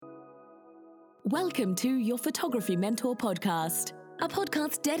Welcome to Your Photography Mentor podcast, a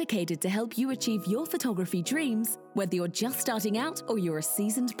podcast dedicated to help you achieve your photography dreams, whether you're just starting out or you're a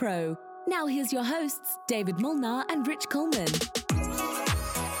seasoned pro. Now here's your hosts, David Molnar and Rich Coleman.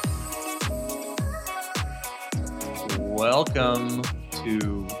 Welcome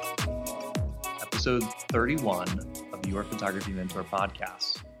to episode 31 of Your Photography Mentor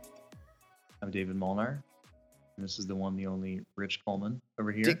podcast. I'm David Molnar. And this is the one, the only Rich Coleman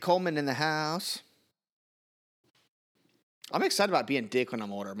over here. Dick Coleman in the house. I'm excited about being Dick when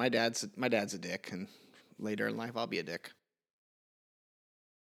I'm older. My dad's a dick, and later in life I'll be a dick.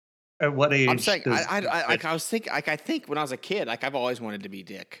 At what age? I'm saying I think when I was a kid, like I've always wanted to be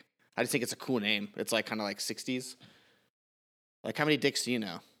Dick. I just think it's a cool name. It's like kind of like 60s. Like how many dicks do you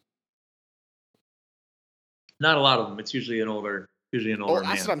know? Not a lot of them. It's usually an older man.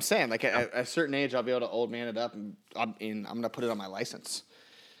 That's what I'm saying. Like at a certain age, I'll be able to old man it up, and I'm gonna put it on my license.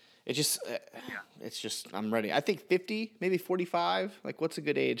 It just, I'm ready. I think 50, maybe 45. Like, what's a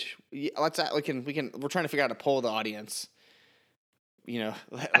good age? Yeah, we're trying to figure out how to poll the audience. You know,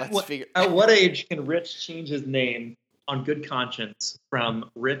 figure. At what age can Rich change his name on good conscience from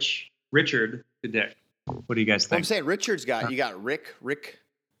Richard to Dick? What do you guys think? Well, I'm saying Richard's you got Rick,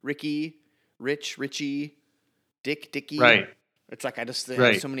 Ricky, Rich, Richie, Dick, Dickie. Right. It's like I just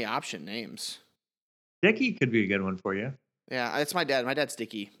have so many option names. Dickie could be a good one for you. Yeah, that's my dad. My dad's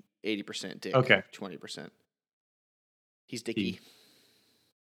Dickie. 80% Dick. Okay. 20%. He's Dickie.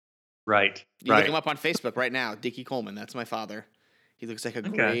 Right. You look him up on Facebook right now. Dickie Coleman. That's my father. He looks like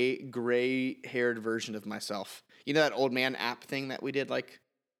a gray-haired version of myself. You know that old man app thing that we did like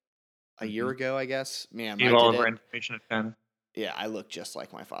a year ago, I guess? Man, Gave all of our information at 10. Yeah, I look just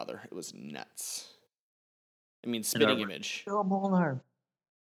like my father. It was nuts. I mean, spitting image. Bill Molnar.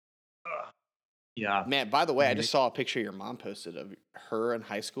 Yeah. Man, by the way, I just saw a picture your mom posted of her in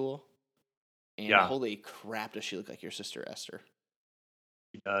high school. And holy crap, does she look like your sister Esther?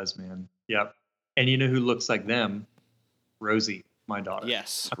 She does, man. Yep. And you know who looks like them? Rosie, my daughter.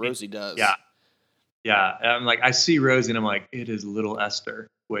 Yes, Rosie does. Yeah. Yeah. I'm like, I see Rosie and I'm like, it is little Esther,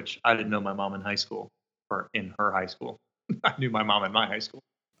 which I didn't know my mom in high school or in her high school. I knew my mom in my high school.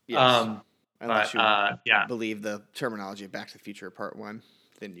 Yes. Unless you believe the terminology of Back to the Future Part 1,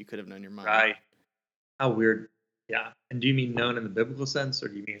 then you could have known your mom. Right. How weird. Yeah. And do you mean known in the biblical sense, or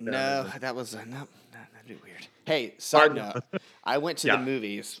do you mean that'd be weird. Hey, side note, I went to the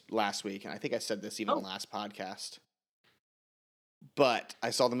movies last week, and I think I said this even last podcast. But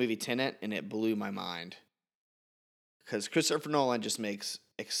I saw the movie Tenet, and it blew my mind. Because Christopher Nolan just makes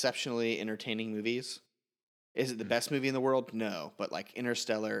exceptionally entertaining movies. Is it the best movie in the world? No. But like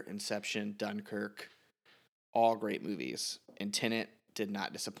Interstellar, Inception, Dunkirk, all great movies. And Tenet did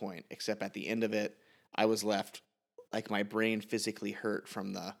not disappoint, except at the end of it, I was left like my brain physically hurt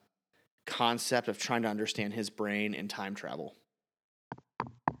from the concept of trying to understand his brain and time travel.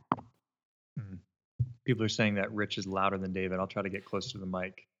 People are saying that Rich is louder than David. I'll try to get closer to the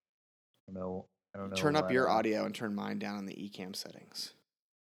mic. I don't know. Turn up your audio and turn mine down on the Ecamm settings.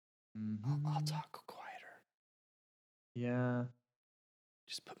 Mm-hmm. I'll talk quieter. Yeah.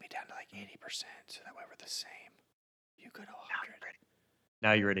 Just put me down to like 80%, so that way we're the same. You go to 100.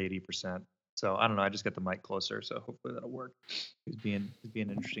 Now you're at 80%. So I don't know. I just got the mic closer, so hopefully that'll work. He's being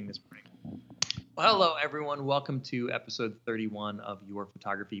interesting this morning. Well, hello everyone. Welcome to episode 31 of Your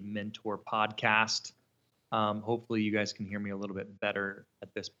Photography Mentor podcast. Hopefully you guys can hear me a little bit better at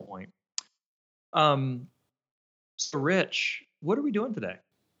this point. So Rich, what are we doing today?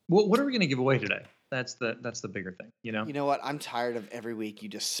 What are we going to give away today? That's the bigger thing, you know? You know what? I'm tired of every week you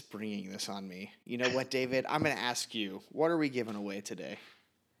just springing this on me. You know what, David? I'm going to ask you, what are we giving away today?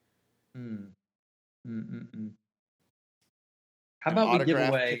 How about we give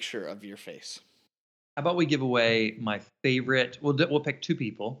away a picture of your face? How about we give away my favorite? We'll pick two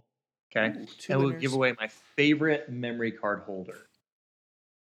people, okay? And we'll give away my favorite memory card holder.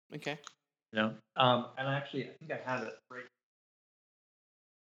 Okay. You know, and actually, I think I have it right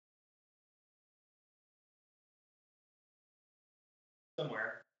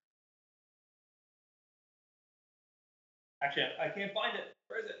somewhere. Actually, I can't find it.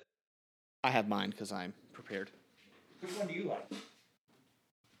 Where is it? I have mine because I'm prepared. Which one do you like?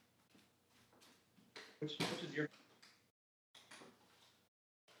 Which is your?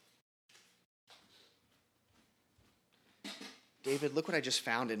 David, look what I just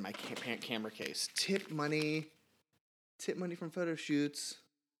found in my camera case. Tip money from photo shoots.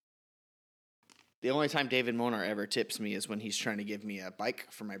 The only time David Molnar ever tips me is when he's trying to give me a bike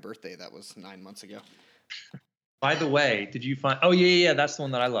for my birthday. That was 9 months ago. By the way, did you find? Oh yeah, that's the one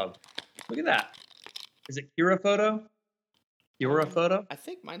that I love. Look at that. Is it Kira Photo? Kira Photo? I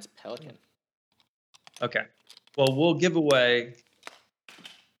think mine's Pelican. Okay. Well, we'll give away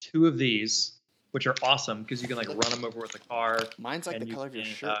 2 of these, which are awesome because you can like run them over with a car. Mine's like the color of your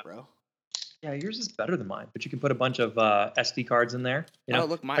shirt, bro. Yeah, yours is better than mine, but you can put a bunch of SD cards in there. You know, oh,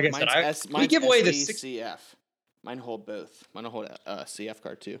 look, like I said, mine's we give away the CF. Mine hold both. Mine will hold a CF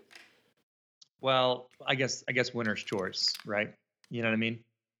card too. Well, I guess winner's choice, right? You know what I mean?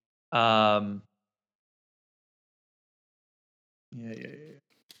 Yeah.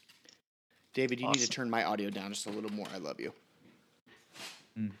 David, you need to turn my audio down just a little more. I love you.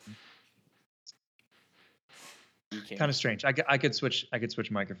 Mm-hmm. You kind of strange. I could switch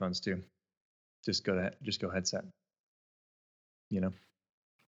microphones too. Just go headset. You know,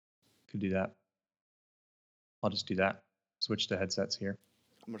 could do that. I'll just do that. Switch to headsets here.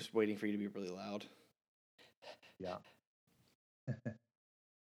 I'm just waiting for you to be really loud. Yeah.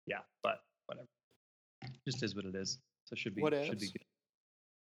 Yeah, but whatever. Just is what it is. So should be good.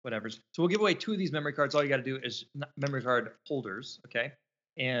 Whatever. So we'll give away 2 of these memory cards. All you got to do is memory card holders, okay?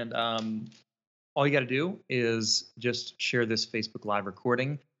 And all you got to do is just share this Facebook Live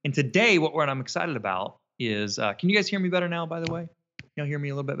recording. And today, what I'm excited about is, can you guys hear me better now, by the way? You'll hear me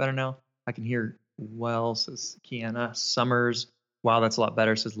a little bit better now? I can hear well, says Kiana. Summers. Wow, that's a lot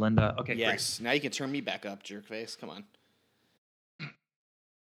better, says Linda. Okay, yes. Great. Now you can turn me back up, jerkface. Come on.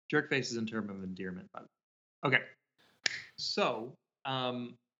 Jerkface is in terms of endearment, by the way. Okay. So, yeah.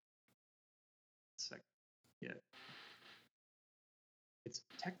 It's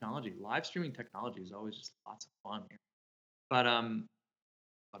technology. Live streaming technology is always just lots of fun here. But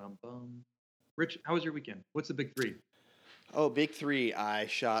Rich, how was your weekend? What's the big 3? Oh, big 3. I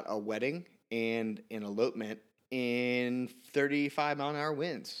shot a wedding and an elopement in 35-mile-an-hour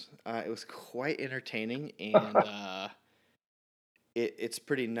winds. It was quite entertaining, and it's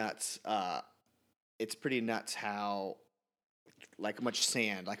pretty nuts. It's pretty nuts how much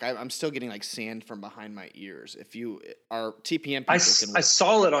sand. Like I'm still getting like sand from behind my ears. If you are TPM people, I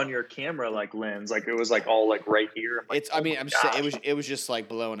saw it on your camera lens. Like it was like all like right here. Like, it was just like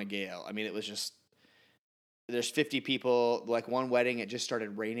blowing a gale. I mean, it was just there's 50 people. Like one wedding, it just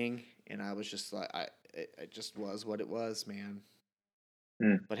started raining, and I was just like, it just was what it was, man.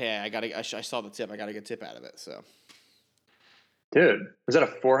 But hey, I saw the tip. I got a good tip out of it. So, dude, was that a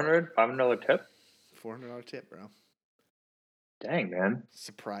 $400 tip? $400 tip, bro. Dang, man.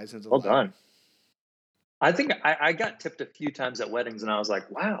 Surprising. Well done. I think I got tipped a few times at weddings, and I was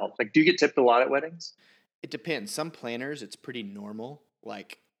like, wow. Like, do you get tipped a lot at weddings? It depends. Some planners, it's pretty normal.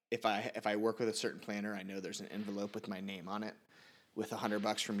 Like, if I work with a certain planner, I know there's an envelope with my name on it with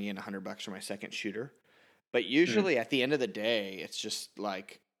 $100 for me and $100 for my second shooter. But usually at the end of the day, it's just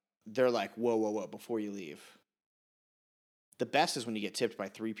like, they're like, whoa, before you leave. The best is when you get tipped by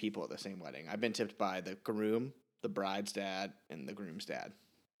 3 people at the same wedding. I've been tipped by the groom, the bride's dad, and the groom's dad.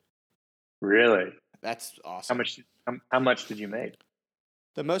 Really? That's awesome. How much did you make?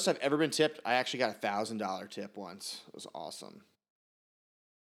 The most I've ever been tipped, I actually got a $1,000 tip once. It was awesome.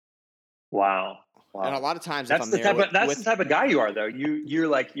 Wow. And a lot of times, that's the type of guy you are, though.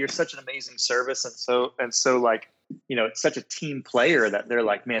 You're such an amazing service, and so like, you know, it's such a team player that they're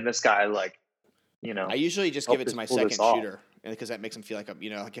like, man, this guy, like, you know. I usually just give it to my second shooter, because that makes them feel like I'm, you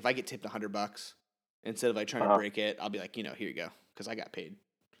know, like if I get tipped $100, instead of like trying to break it, I'll be like, you know, here you go, because I got paid.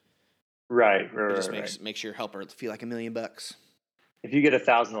 Right. It just makes your helper feel like $1 million. If you get a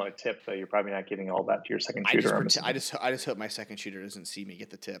 $1,000 tip, though, you're probably not giving all that to your second shooter. I just hope my second shooter doesn't see me get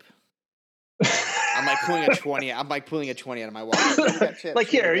the tip. I'm like pulling a 20. I'm like pulling a 20 out of my wallet. Like,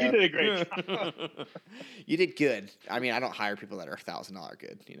 here, you did a great job. You did good. I mean, I don't hire people that are $1,000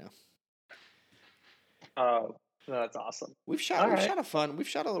 good. You know. Oh, that's awesome. We've shot a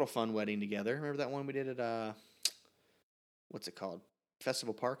little fun wedding together. Remember that one we did at what's it called?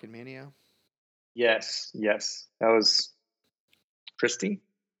 Festival Park in Manio. Yes. That was Christy.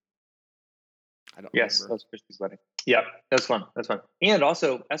 I don't. Yes, that was Christy's wedding. Yeah, that was fun. And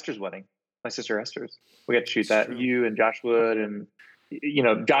also Esther's wedding. My sister Esther's. We got to shoot that. True. You and Josh Wood, and you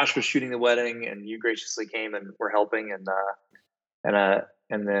know, Josh was shooting the wedding, and you graciously came and were helping, and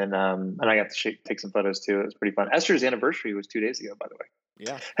then I got to take some photos too. It was pretty fun. Esther's anniversary was 2 days ago, by the way.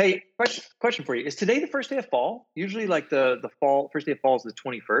 Yeah. Hey, question for you: is today the first day of fall? Usually, like the first day of fall is the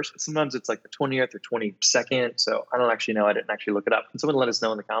 21st. But sometimes it's like the 20th or 22nd. So I don't actually know. I didn't actually look it up. Can someone let us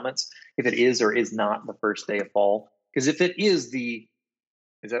know in the comments if it is or is not the first day of fall? Because if it is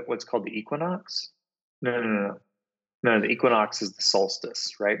is that what's called the equinox? No. The equinox is the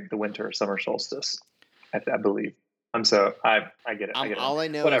solstice, right? The winter or summer solstice, I believe. I get it. All I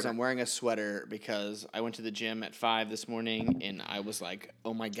know is I'm wearing a sweater because I went to the gym at 5 this morning and I was like,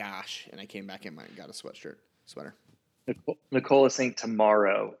 oh my gosh. And I came back in and got a sweater. Nicole is saying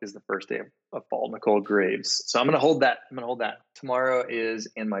tomorrow is the first day of fall. Nicole Graves. So I'm going to hold that. Tomorrow is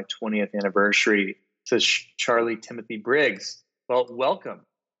in my 20th anniversary. Says Charlie Timothy Briggs. Well, welcome.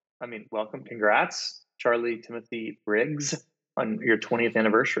 Welcome. Congrats, Charlie Timothy Briggs, on your 20th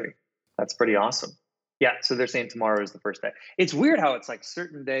anniversary. That's pretty awesome. Yeah. So they're saying tomorrow is the first day. It's weird how it's like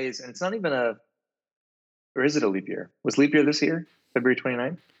certain days, and it's not even or is it a leap year? Was leap year this year? February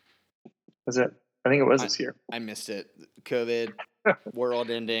 29th? Was it? I think it was this year. I missed it. COVID,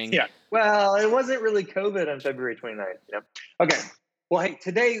 world ending. Yeah. Well, it wasn't really COVID on February 29th. Okay. Well, hey,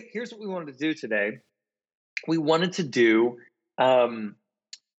 today, here's what we wanted to do today. We wanted to do an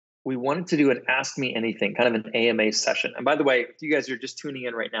Ask Me Anything, kind of an AMA session. And by the way, if you guys are just tuning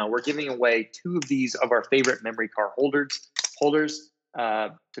in right now, we're giving away 2 of these of our favorite memory card holders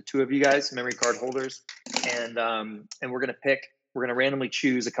to 2 of you guys, memory card holders. And we're going to randomly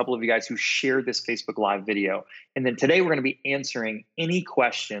choose a couple of you guys who share this Facebook Live video. And then today we're going to be answering any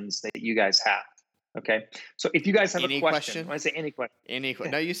questions that you guys have. Okay. So if you guys have a question, when I say any question,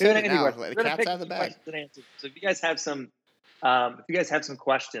 No, you said it now. The cat's out of the bag. So if you guys have some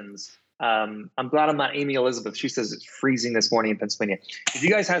questions, I'm glad I'm not Amy Elizabeth. She says it's freezing this morning in Pennsylvania. If you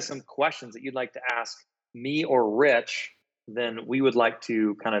guys have some questions that you'd like to ask me or Rich, then we would like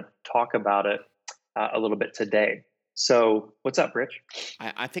to kind of talk about it a little bit today. So what's up, Rich?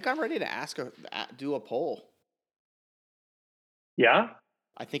 I think I'm ready to do a poll. Yeah?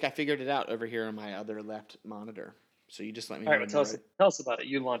 I think I figured it out over here on my other left monitor. So you just let me know. All right, tell us about it.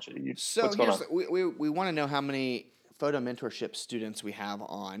 You launch it. What's going on? We want to know how many photo mentorship students we have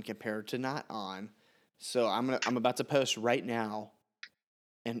on compared to not on. So I'm about to post right now,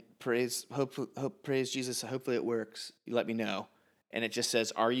 and praise Jesus. Hopefully it works. You let me know. And it just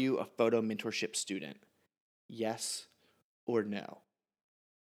says, "Are you a photo mentorship student? Yes or no?"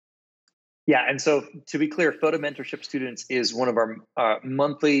 Yeah, and so to be clear, Photo Mentorship Students is one of our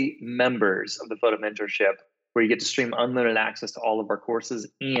monthly members of the Photo Mentorship, where you get to stream unlimited access to all of our courses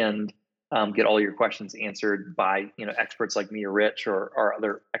and get all your questions answered by experts like me or Rich or our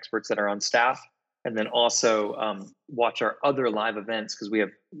other experts that are on staff, and then also watch our other live events, because we have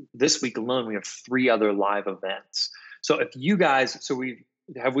this week alone we have 3 other live events. So if you guys,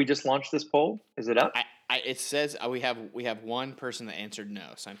 have we just launched this poll? Is it up? It says we have one person that answered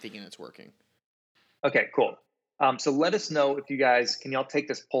no, so I'm thinking it's working. Okay, cool. So let us know if you guys can. Y'all take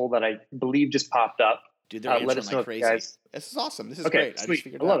this poll that I believe just popped up. Dude, they're answering like crazy. This is awesome. This is great.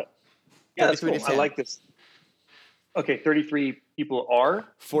 Sweet. I love it. Yeah, that's cool. I like this. Okay, 33 people are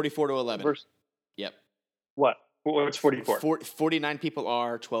 44 to 11. Yep. What? What's 44? 49 people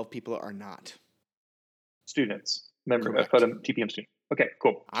are. 12 people are not. Students. Remember, TPM student. Okay,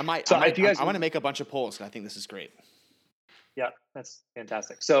 cool. I want to make a bunch of polls, because I think this is great. Yeah, that's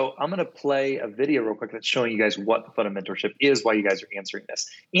fantastic. So I'm going to play a video real quick that's showing you guys what the Photo Mentorship is while you guys are answering this.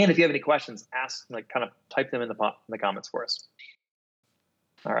 And if you have any questions, ask, kind of type them in the comments for us.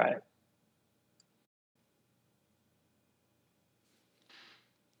 All right.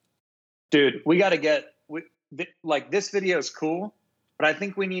 Dude, we got to get this video is cool, but I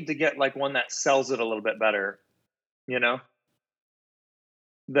think we need to get one that sells it a little bit better.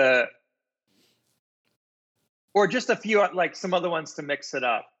 Or just a few, some other ones to mix it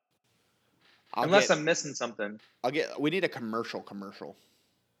up. I'm missing something. We need a commercial.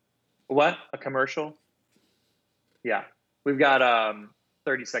 What? A commercial? Yeah. We've got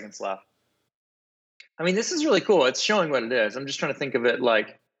 30 seconds left. This is really cool. It's showing what it is. I'm just trying to think of it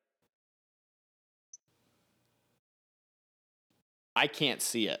I can't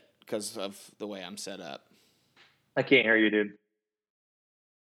see it because of the way I'm set up. I can't hear you, dude.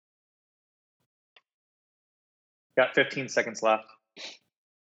 Got 15 seconds left.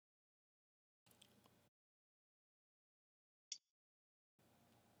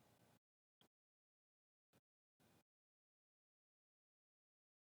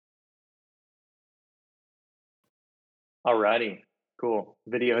 Alrighty, cool.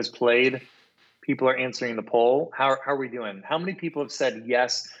 Video has played. People are answering the poll. How are we doing? How many people have said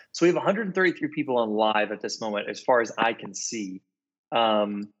yes? So we have 133 people on live at this moment, as far as I can see.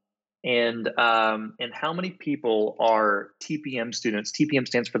 And how many people are TPM students? TPM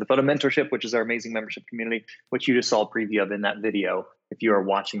stands for the Photo Mentorship, which is our amazing membership community, which you just saw a preview of in that video. If you are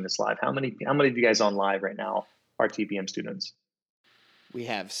watching this live, how many of you guys on live right now are TPM students? We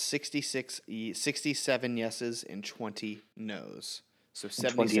have 67 yeses and 20 no's. So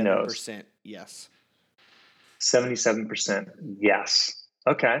 77% yes. 77% yes.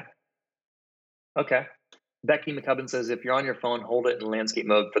 Okay. Becky McCubbin says, if you're on your phone, hold it in landscape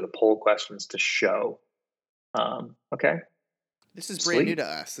mode for the poll questions to show. Okay. This is brand new to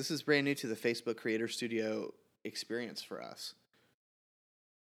us. This is brand new to the Facebook Creator Studio experience for us.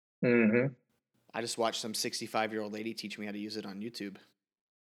 Mm-hmm. I just watched some 65-year-old lady teach me how to use it on YouTube.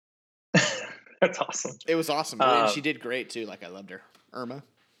 That's awesome. It was awesome. And she did great too. Like, I loved her. Irma.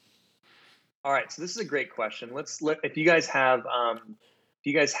 All right. So this is a great question. If you guys have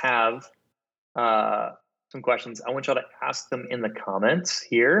some questions, I want y'all to ask them in the comments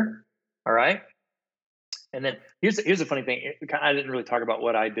here. All right. And then here's a funny thing. I didn't really talk about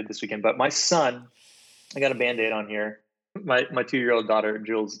what I did this weekend, but my son, I got a Band-Aid on here. My 2-year-old daughter,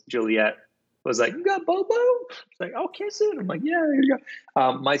 Juliet, was like, "You got Bobo?" She's like, "I'll kiss it." I'm like, "Yeah, here you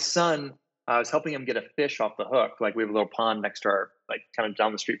go." My son, I was helping him get a fish off the hook. Like, we have a little pond next to our, like, kind of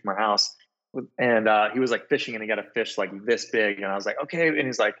down the street from our house. And he was like fishing, and he got a fish like this big. And I was like, "Okay." And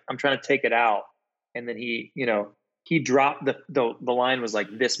he's like, "I'm trying to take it out." And then he dropped the line was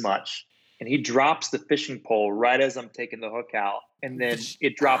like this much. And he drops the fishing pole right as I'm taking the hook out. And then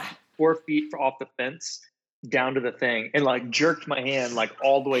it dropped 4 feet off the fence down to the thing, and like jerked my hand like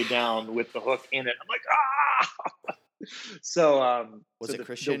all the way down with the hook in it. I'm like, ah! So was it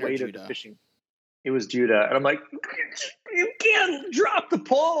Christian or Judah? Fishing, it was Judah. And I'm like, "You can't drop the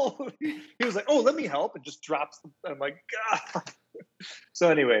pole." He was like, "Oh, let me help," and just drops I'm like, God. So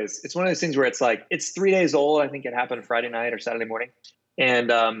anyways, it's one of those things where it's like, it's 3 days old. I think it happened Friday night or Saturday morning.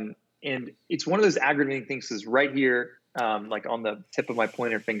 And it's one of those aggravating things, is right here, like on the tip of my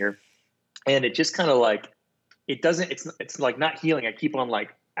pointer finger. And it just kind of like, it's like not healing. I keep on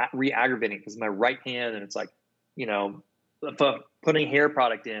like re-aggravating because my right hand, and it's like, if I'm putting hair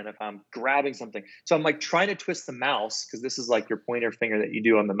product in, if I'm grabbing something. So I'm like trying to twist the mouse, because this is like your pointer finger that you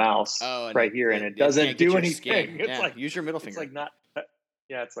do on the mouse right here. And it doesn't do anything. It's like, use your middle finger. It's like not.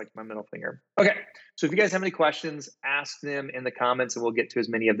 Yeah, it's like my middle finger. Okay. So if you guys have any questions, ask them in the comments, and we'll get to as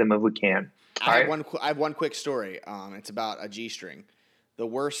many of them as we can. I have one quick story. It's about a G-string. The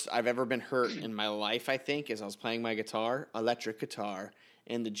worst I've ever been hurt in my life, I think, is I was playing my guitar, electric guitar,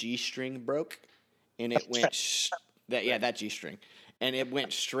 and the G-string broke, and it went that G-string, and it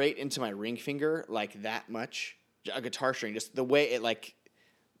went straight into my ring finger, like that much. A guitar string, just the way it like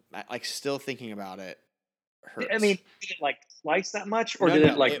still thinking about it hurts. I mean, did it like slice that much, or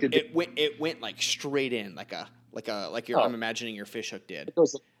it went like straight in, I'm imagining your fish hook did.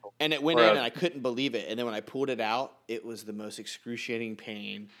 And it went in, and I couldn't believe it. And then when I pulled it out, it was the most excruciating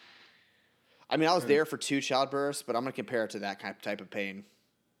pain. I mean, I was there for 2 childbirths, but I'm gonna compare it to that type of pain.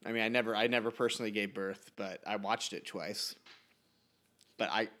 I mean, I never personally gave birth, but I watched it twice. But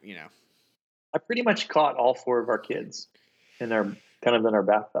I pretty much caught all 4 of our kids in our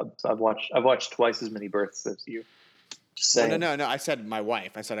bathtub. So I've watched twice as many births as you. Just saying. No. I said my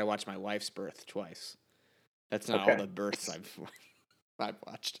wife. I said I watched my wife's birth twice. That's not all the births I've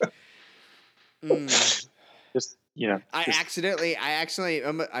watched. Just I accidentally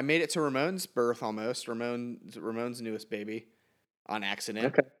I made it to Ramon's birth almost. Ramon's newest baby, on accident.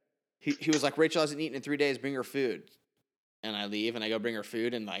 Okay. He was like, "Rachel hasn't eaten in 3 days. Bring her food." And I leave, and I go bring her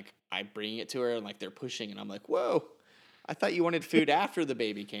food, and like I bring it to her, and like they're pushing, and I'm like, "Whoa! I thought you wanted food after the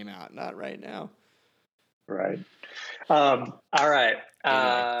baby came out, not right now." Right. All right.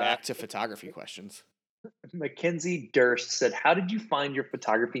 Anyway, back to photography questions. Mackenzie Durst said, "How did you find your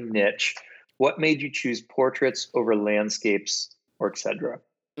photography niche? What made you choose portraits over landscapes, or etc.?"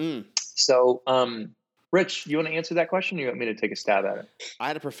 So, Rich, you want to answer that question, or you want me to take a stab at it? I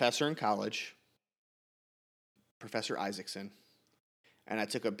had a professor in college, Professor Isaacson, and I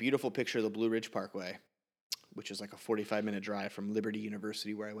took a beautiful picture of the Blue Ridge Parkway, which is like a 45-minute drive from Liberty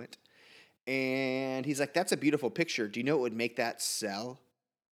University where I went. And he's like, "That's a beautiful picture. Do you know what would make that sell?"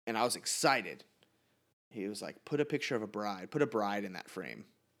 And I was excited. He was like, "Put a picture of a bride. Put a bride in that frame,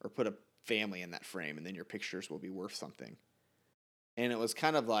 or put a family in that frame, and then your pictures will be worth something." And it was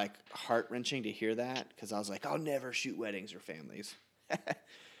kind of like heart-wrenching to hear that, because I was like, I'll never shoot weddings or families.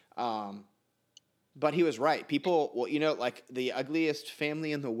 But he was right. People, like the ugliest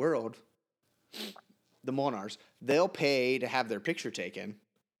family in the world, the Molnars, they'll pay to have their picture taken.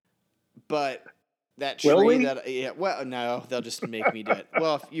 But that tree no, they'll just make me do it.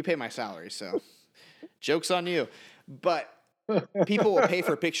 Well, if you pay my salary, so joke's on you. But people will pay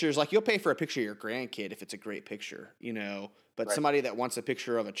for pictures. Like, you'll pay for a picture of your grandkid if it's a great picture, But right. Somebody that wants a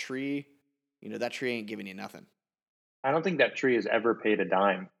picture of a tree, that tree ain't giving you nothing. I don't think that tree has ever paid a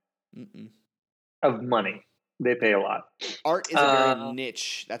dime of money. They pay a lot. Art is a very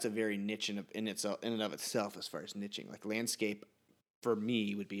niche. That's a very niche in and of itself, as far as niching. Like, landscape, for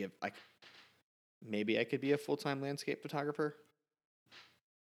me, would be maybe I could be a full-time landscape photographer.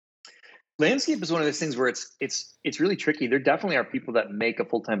 Landscape is one of those things where it's really tricky. There definitely are people that make a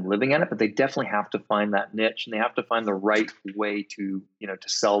full-time living at it, but they definitely have to find that niche, and they have to find the right way to to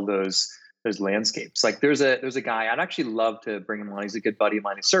sell those landscapes. Like there's a guy, I'd actually love to bring him on. He's a good buddy of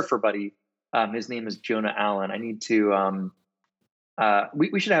mine, a surfer buddy. His name is Jonah Allen. I need to,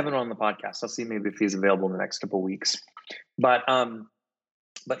 we should have him on the podcast. I'll see maybe if he's available in the next couple of weeks. But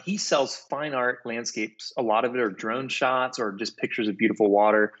he sells fine art landscapes. A lot of it are drone shots or just pictures of beautiful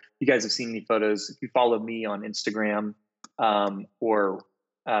water. You guys have seen any photos. If you follow me on Instagram, or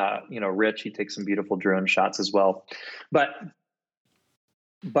Rich, he takes some beautiful drone shots as well. But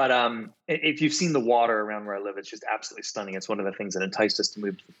if you've seen the water around where I live, it's just absolutely stunning. It's one of the things that enticed us to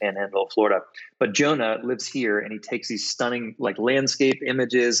move to the Panhandle of Florida. But Jonah lives here, and he takes these stunning like landscape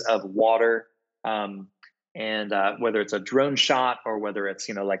images of water, and whether it's a drone shot or whether it's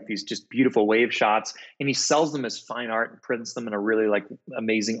like these just beautiful wave shots, and he sells them as fine art and prints them in a really like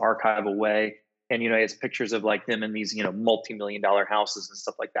amazing archival way. And he has pictures of like them in these multi-million-dollar houses and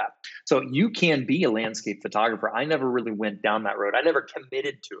stuff like that. So you can be a landscape photographer. I never really went down that road. I never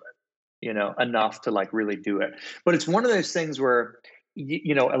committed to it, enough to like really do it. But it's one of those things where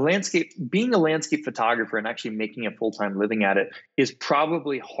being a landscape photographer and actually making a full-time living at it is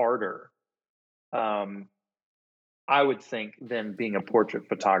probably harder, I would think, than being a portrait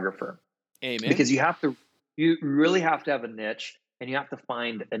photographer. Amen. Because you really have to have a niche, and you have to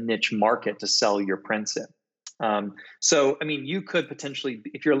find a niche market to sell your prints in. So, I mean, you could potentially,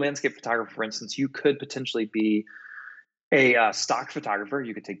 if you're a landscape photographer, for instance, you could potentially be a stock photographer.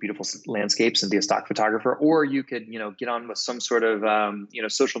 You could take beautiful landscapes and be a stock photographer, or you could, get on with some sort of,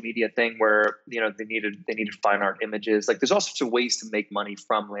 social media thing where, they needed fine art images. Like there's all sorts of ways to make money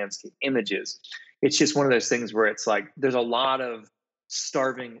from landscape images. It's just one of those things where it's like, there's a lot of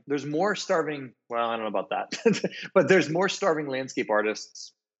there's more starving, well, I don't know about that, but there's more starving landscape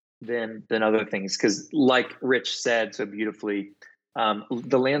artists than other things. Cause like Rich said so beautifully,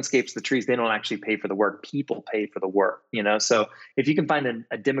 the landscapes, the trees, they don't actually pay for the work. People pay for the work, So if you can find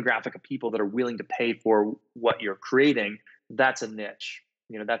a demographic of people that are willing to pay for what you're creating, that's a niche.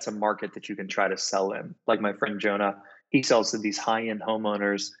 That's a market that you can try to sell in. Like my friend Jonah, he sells to these high-end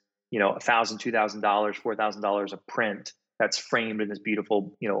homeowners, $1,000, $2,000, $4,000 a print that's framed in this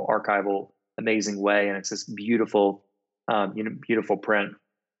beautiful, archival, amazing way. And it's this beautiful, beautiful print.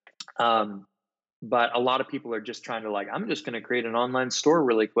 But a lot of people are just trying to I'm just going to create an online store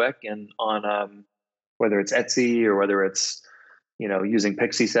really quick. And on, whether it's Etsy or whether it's, using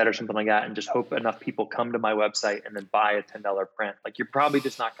Pixieset or something like that, and just hope enough people come to my website and then buy a $10 print. Like you're probably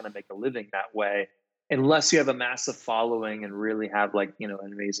just not going to make a living that way unless you have a massive following and really have an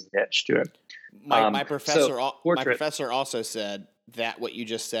amazing niche to it. My professor also said that what you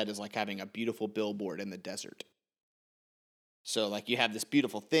just said is like having a beautiful billboard in the desert. So like you have this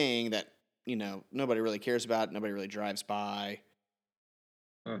beautiful thing that, nobody really cares about, nobody really drives by,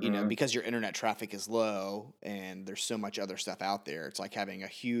 because your internet traffic is low and there's so much other stuff out there. It's like having a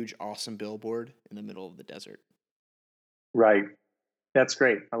huge, awesome billboard in the middle of the desert. Right. That's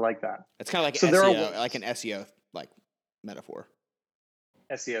great. I like that. It's kind of like SEO, like an SEO metaphor.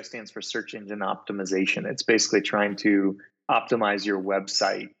 SEO stands for search engine optimization. It's basically trying to optimize your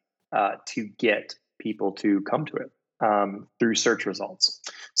website to get people to come to it through search results.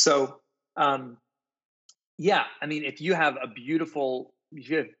 So, if you have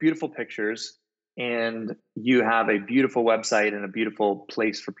beautiful pictures and you have a beautiful website and a beautiful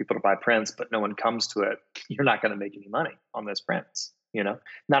place for people to buy prints, but no one comes to it, you're not going to make any money on those prints.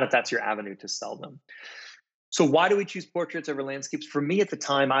 Not if that's your avenue to sell them. So why do we choose portraits over landscapes? For me at the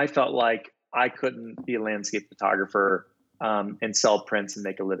time, I felt like I couldn't be a landscape photographer and sell prints and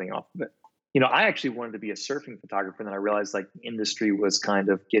make a living off of it. I actually wanted to be a surfing photographer, and then I realized the industry was kind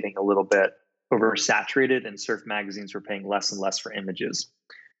of getting a little bit oversaturated, and surf magazines were paying less and less for images.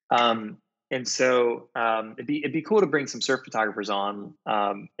 And so it'd be cool to bring some surf photographers on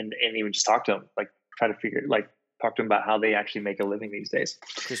and even just talk to them, try to talk to them about how they actually make a living these days.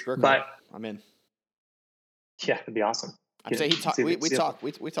 Chris Burkhardt, but I'm in. Yeah, it'd be awesome. I'd say we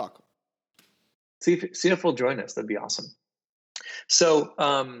talk. See if he'll join us. That'd be awesome. So,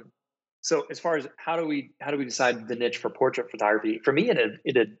 so as far as how do we decide the niche for portrait photography? For me,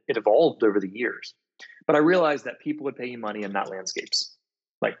 it evolved over the years, but I realized that people would pay you money and not landscapes.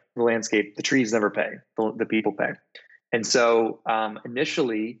 Like the landscape, the trees never pay, the people pay. And so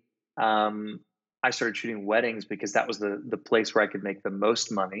initially, I started shooting weddings because that was the place where I could make the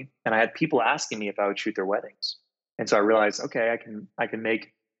most money. And I had people asking me if I would shoot their weddings. And so I realized, okay, I can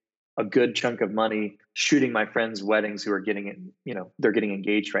make a good chunk of money shooting my friends' weddings who are they're getting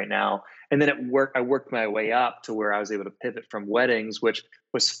engaged right now. And then I worked my way up to where I was able to pivot from weddings, which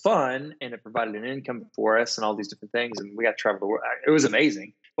was fun, and it provided an income for us and all these different things. And we got to travel the world. It was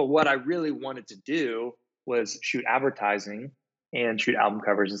amazing. But what I really wanted to do was shoot advertising and shoot album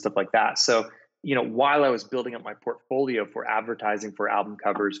covers and stuff like that. So, while I was building up my portfolio for advertising, for album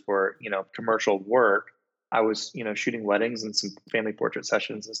covers, for, commercial work, I was, shooting weddings and some family portrait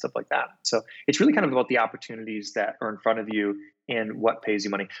sessions and stuff like that. So it's really kind of about the opportunities that are in front of you and what pays you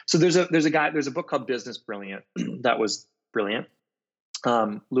money. So there's a book called Business Brilliant that was brilliant.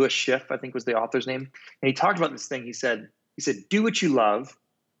 Louis Schiff, I think was the author's name. And he talked about this thing. He said, do what you love,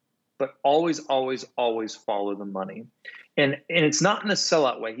 but always, always, always follow the money. And it's not in a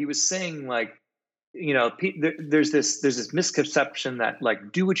sellout way. He was saying, like, there's this misconception that,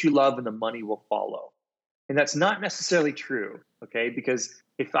 like, do what you love and the money will follow. And that's not necessarily true. Okay. Because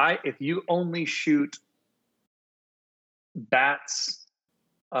if you only shoot bats,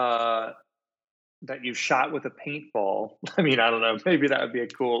 that you shot with a paintball, I mean, I don't know, maybe that would be a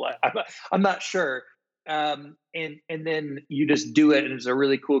cool, I'm not sure. And then you just do it, and it's a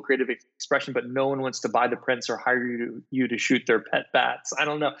really cool creative expression, but no one wants to buy the prints or hire you to shoot their pet bats. I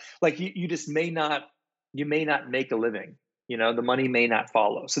don't know. Like you just may not make a living, the money may not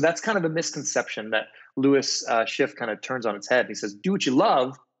follow. So that's kind of a misconception that Louis Schiff kind of turns on its head. He says, do what you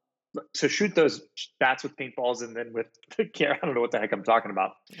love. So shoot those bats with paintballs and then with the camera. I don't know what the heck I'm talking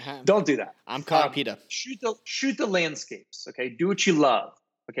about. Don't do that. I'm calling PETA. Shoot the landscapes. Okay. Do what you love.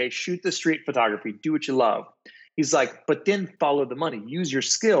 Okay. Shoot the street photography. Do what you love. He's like, but then follow the money. Use your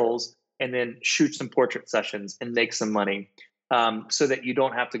skills and then shoot some portrait sessions and make some money, so that you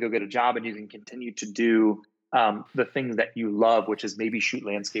don't have to go get a job and you can continue to do the things that you love, which is maybe shoot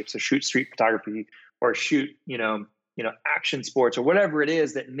landscapes or shoot street photography or shoot, action sports or whatever it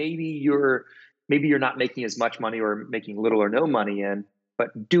is that maybe you're not making as much money or making little or no money in,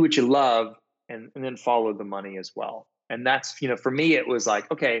 but do what you love and then follow the money as well. And that's, for me, it was like,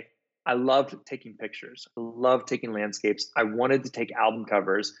 okay, I loved taking pictures. I loved taking landscapes. I wanted to take album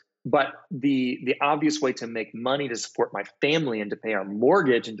covers, but the obvious way to make money to support my family and to pay our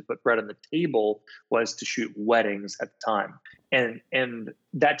mortgage and to put bread on the table was to shoot weddings at the time. And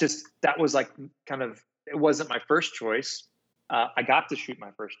that was like kind of, it wasn't my first choice. I got to shoot my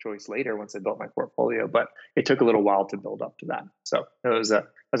first choice later once I built my portfolio, but it took a little while to build up to that. So it was a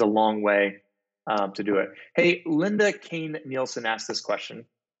long way to do it. Hey, Linda Kane Nielsen asked this question.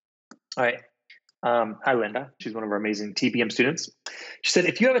 All right. Hi, Linda. She's one of our amazing TPM students. She said,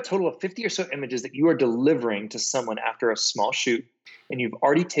 if you have a total of 50 or so images that you are delivering to someone after a small shoot, and you've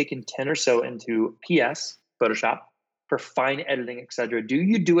already taken 10 or so into PS, Photoshop, for fine editing, etc., do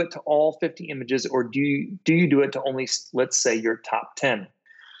you do it to all 50 images, or do you do it to only, let's say, your top 10?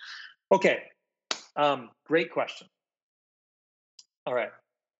 Okay. Great question. All right.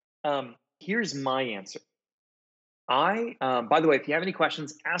 Here's my answer. By the way, if you have any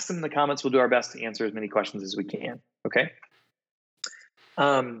questions, ask them in the comments. We'll do our best to answer as many questions as we can. Okay.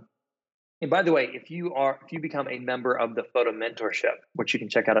 And by the way, if you become a member of the Photo Mentorship, which you can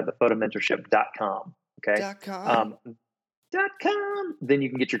check out at thephotomentorship.com. Okay. .com. Then you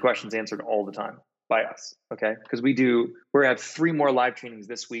can get your questions answered all the time by us. Okay. Because we have 3 more live trainings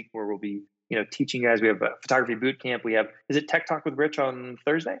this week where we'll be, teaching you guys. We have a photography boot camp. Is it Tech Talk with Rich on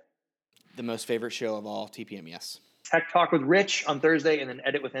Thursday? The most favorite show of all, TPM. Yes. Tech Talk with Rich on Thursday, and then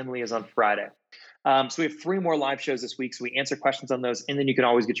Edit with Emily is on Friday. So we have 3 more live shows this week. So we answer questions on those, and then you can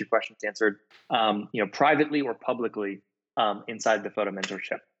always get your questions answered, privately or publicly inside the Photo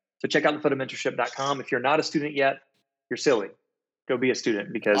Mentorship. So check out thephotomentorship.com. If you're not a student yet, you're silly. Go be a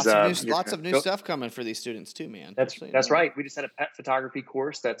student, because lots of new stuff coming for these students too, man. That's right. We just had a pet photography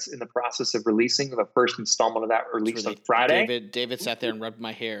course that's in the process of releasing. The first installment of that released on Friday. David sat there and rubbed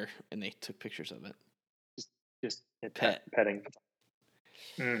my hair, and they took pictures of it. Just petting.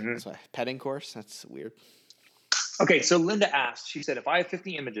 Mm-hmm. That's why petting course. That's weird. Okay, so Linda asked. She said, if I have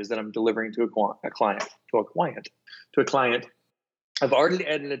 50 images that I'm delivering to a client, I've already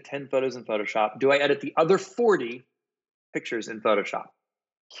edited 10 photos in Photoshop. Do I edit the other 40 pictures in Photoshop?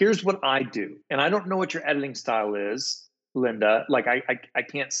 Here's what I do, and I don't know what your editing style is, Linda. Like I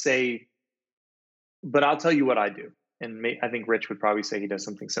can't say, but I'll tell you what I do. And I think Rich would probably say he does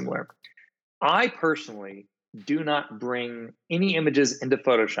something similar. I personally do not bring any images into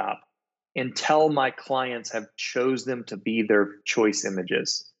Photoshop until my clients have chose them to be their choice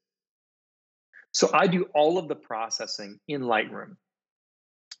images. So I do all of the processing in Lightroom.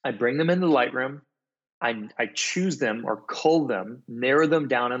 I bring them into Lightroom. I choose them or cull them, narrow them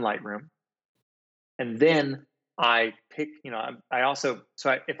down in Lightroom. And then I pick,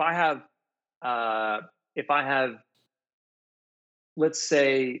 if I have, let's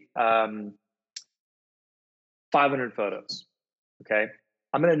say, 500 photos. Okay.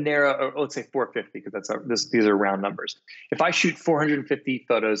 I'm going to narrow, or let's say 450, because these are round numbers. If I shoot 450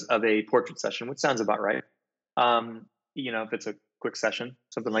 photos of a portrait session, which sounds about right, if it's a quick session,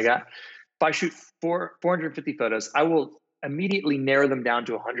 something like that. If I shoot 450 photos, I will immediately narrow them down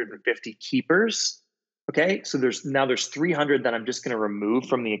to 150 keepers. Okay, so there's 300 that I'm just going to remove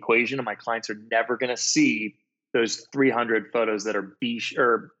from the equation, and my clients are never going to see those 300 photos that are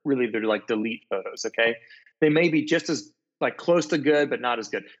or really they're like delete photos. Okay, they may be just as like close to good, but not as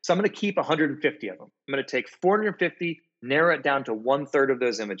good. So I'm going to keep 150 of them. I'm going to take 450, narrow it down to 1/3 of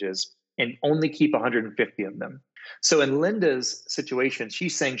those images, and only keep 150 of them. So in Linda's situation,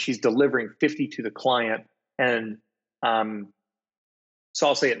 she's saying she's delivering 50 to the client, and so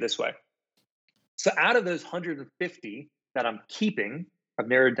I'll say it this way. So out of those 150 that I'm keeping, I've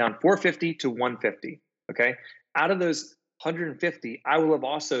narrowed down 450 to 150. Okay. Out of those 150, I will have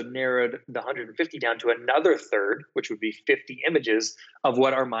also narrowed the 150 down to another third, which would be 50 images of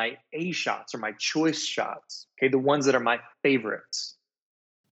what are my A shots or my choice shots. Okay. The ones that are my favorites.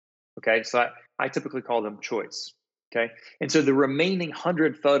 Okay. So I typically call them choice. Okay. And so the remaining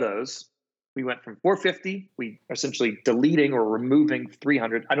 100 photos, we went from 450, we essentially deleting or removing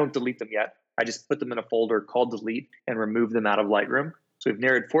 300. I don't delete them yet. I just put them in a folder called delete and remove them out of Lightroom. So we've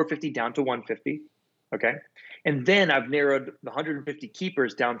narrowed 450 down to 150. Okay. And then I've narrowed the 150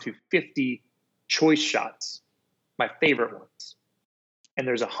 keepers down to 50 choice shots, my favorite ones. And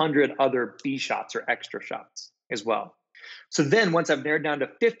there's 100 other B shots or extra shots as well. So then once I've narrowed down to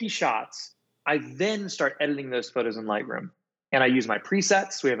 50 shots, I then start editing those photos in Lightroom. And I use my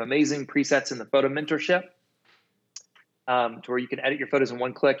presets. We have amazing presets in the photo mentorship to where you can edit your photos in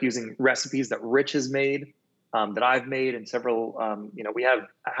one click using recipes that Rich has made, that I've made, and several, we have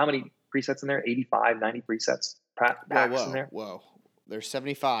how many presets in there? 85, 90 presets packs in there. Whoa. There's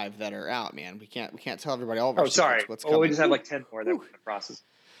 75 that are out, man. We can't tell everybody all of our secrets. Sorry. What's coming. We just have like 10 more that we're in the process of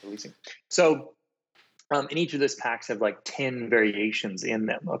releasing. So and each of those packs have like 10 variations in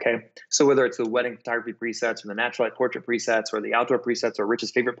them, okay? So whether it's the wedding photography presets or the natural light portrait presets or the outdoor presets or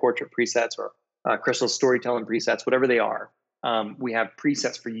Rich's favorite portrait presets or Crystal's storytelling presets, whatever they are, we have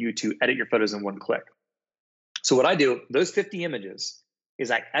presets for you to edit your photos in one click. So what I do, those 50 images, is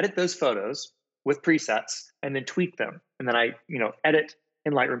I edit those photos with presets and then tweak them. And then I, edit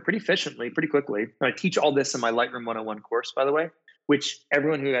in Lightroom pretty efficiently, pretty quickly. And I teach all this in my Lightroom 101 course, by the way, which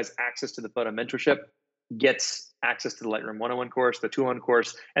everyone who has access to the photo mentorship gets access to the Lightroom 101 course, the 201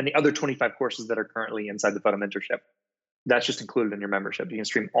 course, and the other 25 courses that are currently inside the photo mentorship. That's just included in your membership. You can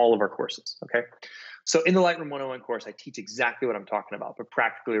stream all of our courses, okay? So in the Lightroom 101 course, I teach exactly what I'm talking about, but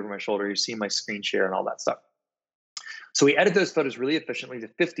practically over my shoulder. You see my screen share and all that stuff. So we edit those photos really efficiently to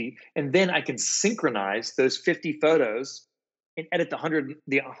 50, and then I can synchronize those 50 photos and edit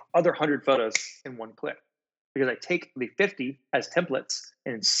the other 100 photos in one click, because I take the 50 as templates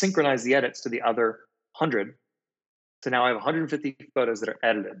and synchronize the edits to the other 100. So now I have 150 photos that are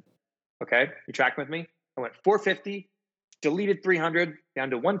edited. Okay, you tracking with me? I went 450, deleted 300 down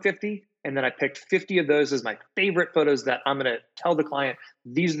to 150, and then I picked 50 of those as my favorite photos that I'm going to tell the client,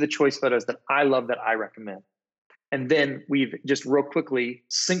 these are the choice photos that I love, that I recommend. And then we've just real quickly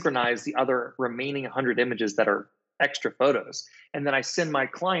synchronized the other remaining 100 images that are extra photos. And then I send my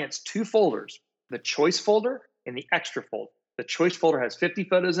clients 2 folders, the choice folder and the extra folder. The choice folder has 50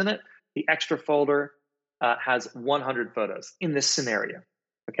 photos in it. The extra folder has 100 photos in this scenario,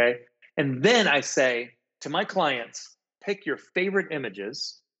 okay? And then I say to my clients, pick your favorite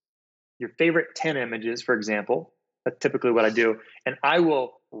images, your favorite 10 images, for example. That's typically what I do. And I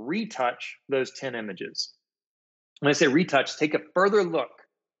will retouch those 10 images. When I say retouch, take a further look,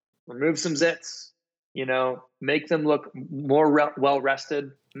 remove some zits, make them look more well-rested.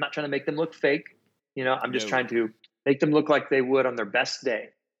 I'm not trying to make them look fake. I'm just trying to make them look like they would on their best day,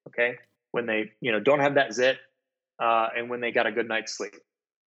 okay? When they, don't have that zit and when they got a good night's sleep,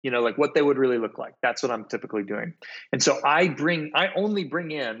 like what they would really look like. That's what I'm typically doing. And so I only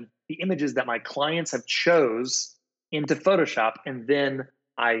bring in the images that my clients have chose into Photoshop, and then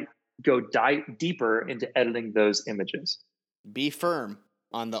I go deeper into editing those images. Be firm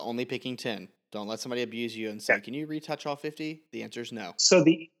on the only picking 10. Don't let somebody abuse you and say, Can you retouch all 50? The answer is no. So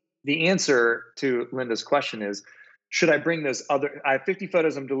the answer to Linda's question is, should I bring I have 50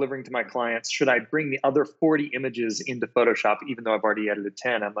 photos I'm delivering to my clients. Should I bring the other 40 images into Photoshop, even though I've already edited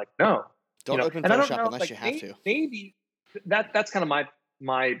 10? I'm like, no. Don't open Photoshop unless you have to. Maybe that's kind of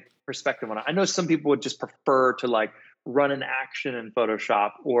my perspective on it. I know some people would just prefer to run an action in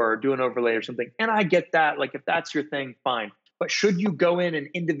Photoshop or do an overlay or something. And I get that. If that's your thing, fine. But should you go in and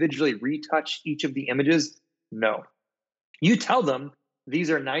individually retouch each of the images? No. You tell them these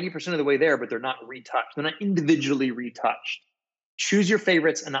are 90% of the way there, but they're not retouched. They're not individually retouched. Choose your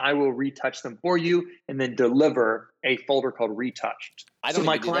favorites and I will retouch them for you and then deliver a folder called retouched. I don't so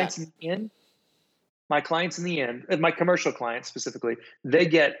my clients in my clients in the end, my commercial clients specifically, they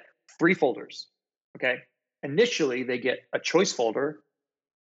get 3 folders. Okay. Initially, they get a choice folder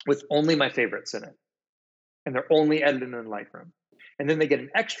with only my favorites in it, and they're only edited in Lightroom. And then they get an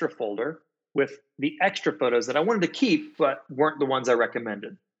extra folder with the extra photos that I wanted to keep, but weren't the ones I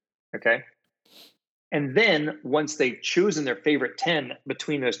recommended. Okay. And then once they've chosen their favorite 10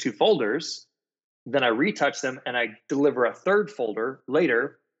 between those 2 folders, then I retouch them and I deliver a 3rd folder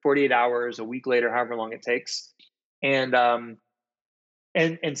later, 48 hours, a week later, however long it takes. And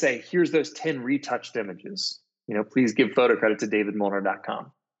say, here's those 10 retouched images. Please give photo credit to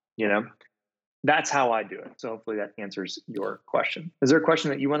davidmolnar.com. That's how I do it. So hopefully that answers your question. Is there a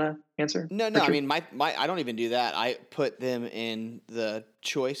question that you want to answer? No. Richard? I mean, my I don't even do that. I put them in the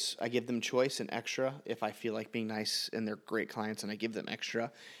choice. I give them choice and extra if I feel like being nice and they're great clients, and I give them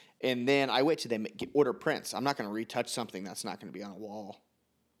extra. And then I wait till they order prints. I'm not going to retouch something that's not going to be on a wall.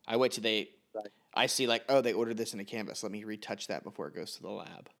 I wait till I see like, oh, they ordered this in a canvas. Let me retouch that before it goes to the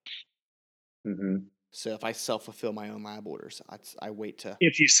lab. Mm-hmm. So if I self-fulfill my own lab orders, I wait to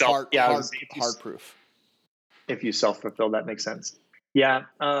hard proof. If you self-fulfill, that makes sense. Yeah.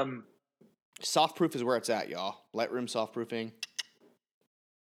 Soft proof is where it's at, y'all. Lightroom soft proofing.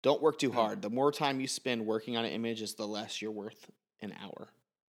 Don't work too hard. The more time you spend working on an image is the less you're worth an hour.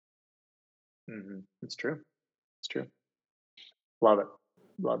 Mm-hmm. It's true. Love it.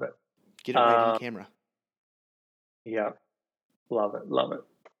 Get it right on camera. Yeah. Love it.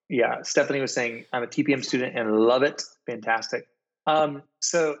 Yeah. Stephanie was saying, I'm a TPM student and love it. Fantastic.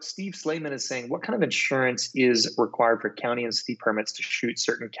 So Steve Slayman is saying, what kind of insurance is required for county and city permits to shoot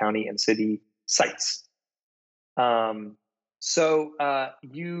certain county and city sites? So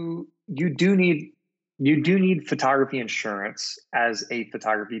you do need photography insurance as a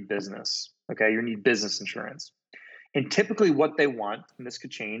photography business. Okay. You need business insurance. And typically what they want, and this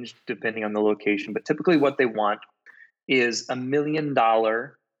could change depending on the location, but typically what they want is $1 million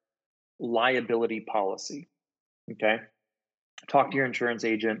liability policy. Okay. Talk to your insurance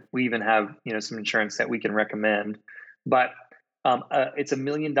agent. We even have, some insurance that we can recommend, but it's $1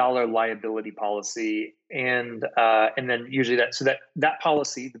 million liability policy. And then usually that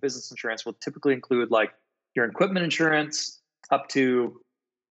policy, the business insurance, will typically include like your equipment insurance up to,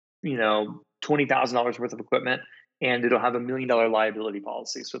 $20,000 worth of equipment, and it'll have $1 million liability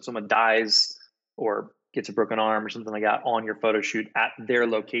policy. So if someone dies or gets a broken arm or something like that on your photo shoot at their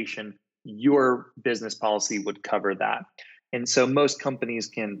location, your business policy would cover that. And so most companies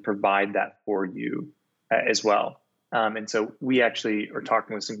can provide that for you as well. And so we actually are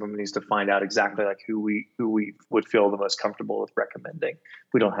talking with some companies to find out exactly like who we would feel the most comfortable with recommending.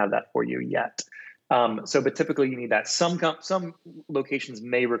 We don't have that for you yet. But typically you need that. Some locations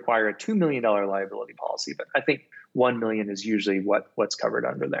may require a $2 million liability policy, but I think $1 million is usually what's covered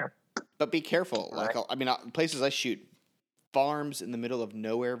under there. But be careful. Places I shoot, farms in the middle of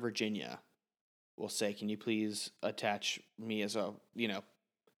nowhere, Virginia, will say, can you please attach me as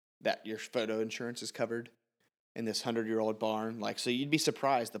that your photo insurance is covered in this 100-year-old barn? So you'd be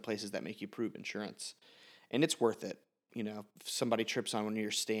surprised the places that make you prove insurance. And it's worth it. If somebody trips on one of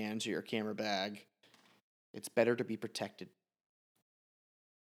your stands or your camera bag, it's better to be protected.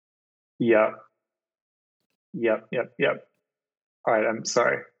 Yep. All right, I'm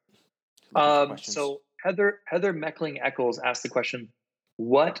sorry. So Heather Meckling Eccles asked the question,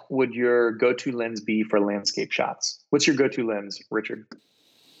 what would your go-to lens be for landscape shots? What's your go-to lens, Richard?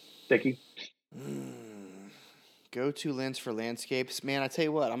 Dickie? Go-to lens for landscapes? Man, I tell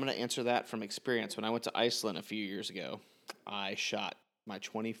you what, I'm going to answer that from experience. When I went to Iceland a few years ago, I shot my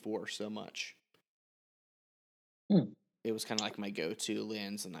 24 so much. It was kind of like my go-to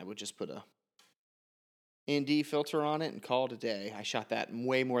lens, and I would just put a ND filter on it and call it a day. I shot that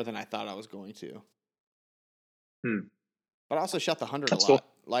way more than I thought I was going to. But I also shot the 100 That's a lot.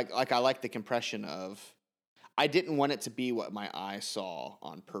 Cool. I like the compression of. I didn't want it to be what my eyes saw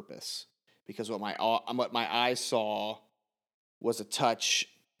on purpose, because what my eyes saw was a touch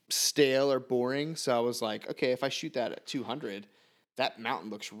stale or boring. So I was like, okay, if I shoot that at 200, that mountain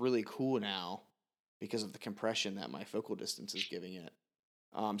looks really cool now because of the compression that my focal distance is giving it.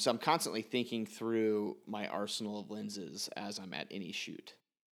 So I'm constantly thinking through my arsenal of lenses as I'm at any shoot.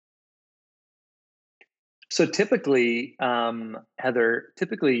 So typically, Heather,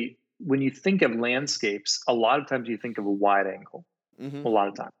 when you think of landscapes, a lot of times you think of a wide angle. Mm-hmm. A lot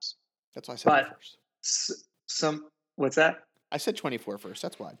of times. That's why I said first. What's that? I said 24 first.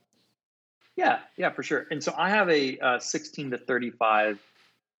 That's wide. Yeah, for sure. And so I have a 16 to 35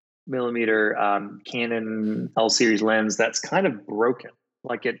 millimeter Canon L series lens that's kind of broken.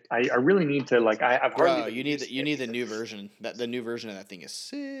 I really need to I've Bro, you need the new version. The new version of that thing is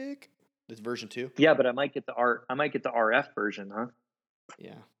sick. This version 2? Yeah, but I might get the RF version, huh?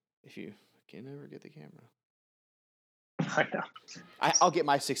 Yeah. If you can never get the camera. I know. I'll get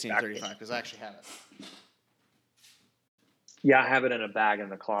my 16-35 because I actually have it. Yeah, I have it in a bag in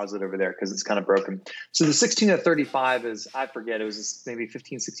the closet over there because it's kind of broken. So the 16-35 is, I forget, it was maybe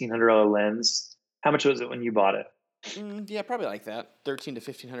 $1,500-$1,600 lens. How much was it when you bought it? Yeah, probably like that. $1,300 to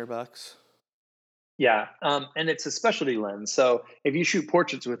 $1,500. Yeah, and it's a specialty lens. So if you shoot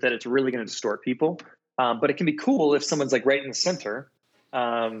portraits with it, it's really going to distort people. But it can be cool if someone's like right in the center,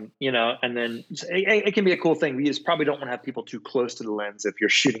 you know, and then it can be a cool thing. We just probably don't want to have people too close to the lens if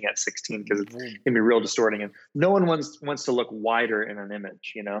you're shooting at 16 because it can be real distorting. And no one wants to look wider in an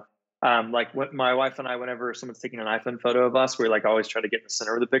image, you know. Like what my wife and I, whenever someone's taking an iPhone photo of us, we like always try to get in the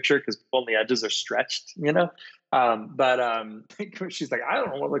center of the picture because on the edges are stretched, you know. But she's like, I don't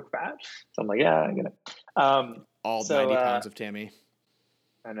want to look fat, so I'm like, yeah, I get it. All 90 pounds of Tammy.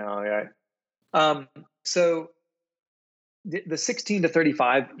 I know, yeah. So the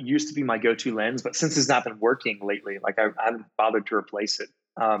 16-35 used to be my go-to lens, but since it's not been working lately, like I haven't bothered to replace it.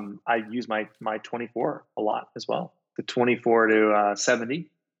 I use my 24 a lot as well, the 24 to 70.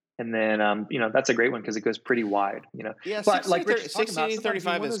 And then, you know, that's a great one because it goes pretty wide, you know. Yeah, but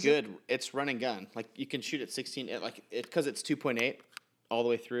 16-35 is good. It's run and gun. Like you can shoot at 16, because it's 2.8 all the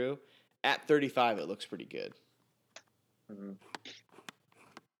way through. At 35, it looks pretty good. Mm-hmm.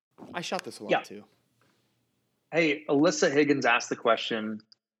 I shot this a lot too. Hey, Alyssa Higgins asked the question,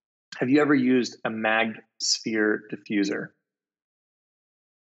 have you ever used a MagSphere diffuser?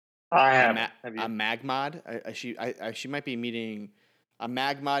 I have. A Magmod? She might be meaning... A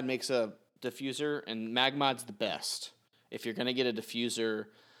Magmod makes a diffuser, and Magmod's the best. If you're going to get a diffuser,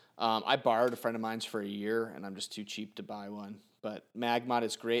 I borrowed a friend of mine's for a year, and I'm just too cheap to buy one. But Magmod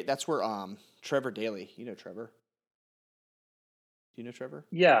is great. That's where Trevor Daly, you know Trevor? Do you know Trevor?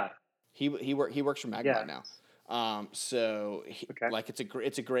 Yeah. He works for Magmod now. So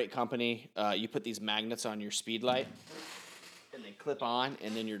it's a great company. You put these magnets on your speed light, and they clip on,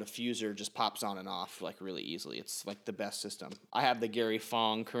 and then your diffuser just pops on and off like really easily. It's like the best system. I have the Gary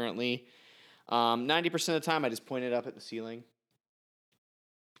Fong currently. 90% of the time, I just point it up at the ceiling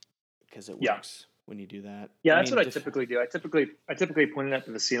because it works when you do that. Yeah, that's what I typically do. I typically point it up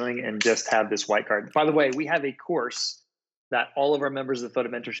to the ceiling and just have this white card. By the way, we have a course that all of our members of the Photo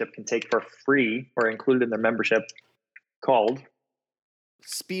Mentorship can take for free or included in their membership called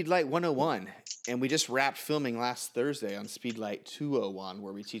Speedlight 101. And we just wrapped filming last Thursday on Speedlight 201,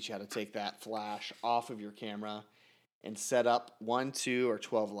 where we teach you how to take that flash off of your camera and set up 1, 2, or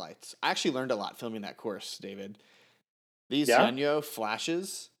 12 lights. I actually learned a lot filming that course, David. These Sanyo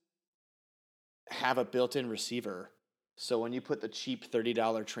flashes have a built-in receiver. So when you put the cheap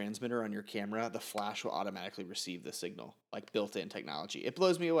 $30 transmitter on your camera, the flash will automatically receive the signal, like built-in technology. It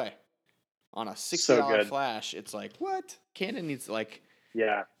blows me away. On a $60 flash, it's like, what? Canon needs like...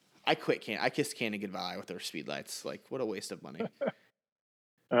 Yeah. I kissed Canon goodbye with their speed lights. Like, what a waste of money.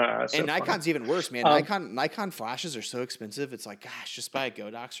 And Nikon's even worse, man. Nikon flashes are so expensive. It's like, gosh, just buy a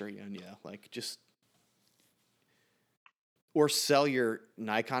Godox or a Yunya. Like, or sell your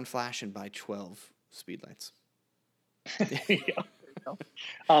Nikon flash and buy 12 speed lights.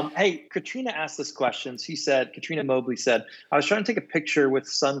 Hey, Katrina asked this question. Katrina Mobley said, I was trying to take a picture with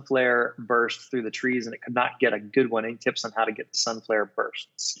sun flare burst through the trees and it could not get a good one. Any tips on how to get the sun flare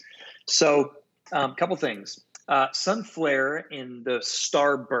bursts? So a couple things. Sun flare in the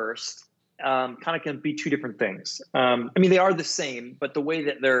star burst kind of can be two different things. I mean, they are the same, but the way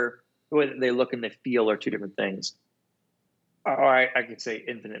that they look and they feel are two different things. Or I could say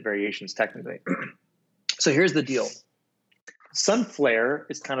infinite variations technically. So here's the deal. Sun flare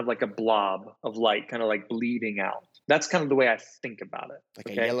is kind of like a blob of light, kind of like bleeding out. That's kind of the way I think about it. Like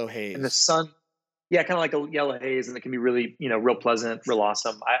a yellow haze. And the sun, kind of like a yellow haze, and it can be really, real pleasant, real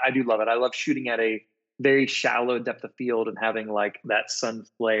awesome. I do love it. I love shooting at a very shallow depth of field and having like that sun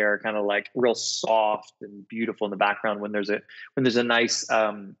flare kind of like real soft and beautiful in the background when there's a nice,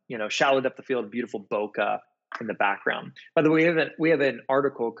 shallow depth of field, beautiful bokeh in the background. By the way, we have an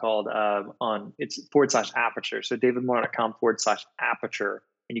article called it's /aperture. So davidmoore.com/aperture,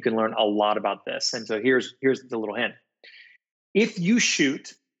 and you can learn a lot about this. And so here's the little hint. If you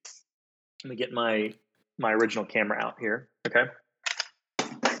shoot, let me get my original camera out here. Okay.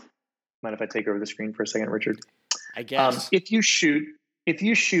 Mind if I take over the screen for a second, Richard? I guess. If you shoot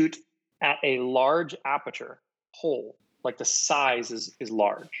at a large aperture hole, like the size is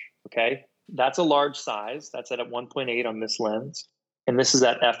large, okay? That's a large size. That's at 1.8 on this lens. And this is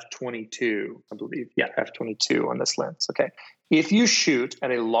at f/22, I believe. Yeah, f/22 on this lens. Okay. If you shoot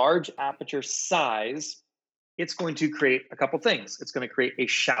at a large aperture size, it's going to create a couple things. It's going to create a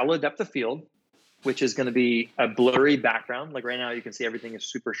shallow depth of field, which is going to be a blurry background. Like right now, you can see everything is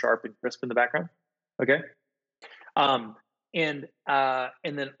super sharp and crisp in the background. Okay. And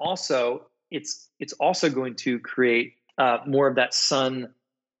then also it's also going to create more of that sun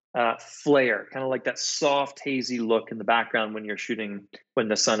flare, kind of like that soft, hazy look in the background when you're shooting, when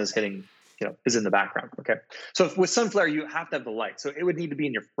the sun is hitting, is in the background. Okay. So with sun flare, you have to have the light. So it would need to be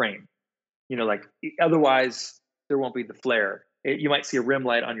in your frame, like otherwise there won't be the flare. You might see a rim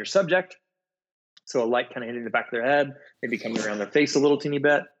light on your subject. So a light kind of hitting the back of their head, maybe coming around their face a little teeny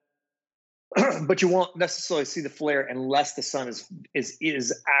bit. But you won't necessarily see the flare unless the sun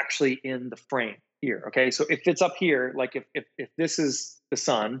is actually in the frame here. Okay. So if it's up here, like if this is the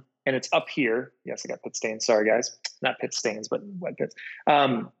sun and it's up here, yes, I got pit stains. Sorry guys, not pit stains, but wet pits.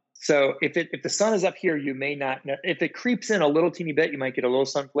 So if the sun is up here, you may not, if it creeps in a little teeny bit, you might get a little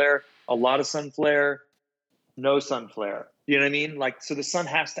sun flare, a lot of sun flare, no sun flare. You know what I mean? Like, so the sun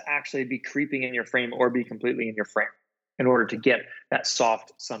has to actually be creeping in your frame or be completely in your frame in order to get that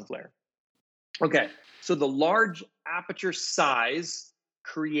soft sun flare. Okay, so the large aperture size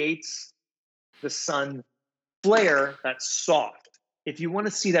creates the sun flare that's soft. If you want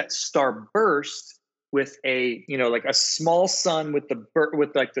to see that star burst with a, like a small sun with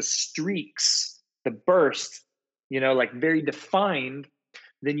like the streaks, the burst, like very defined,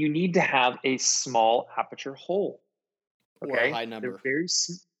 then you need to have a small aperture hole. Okay, or a high number.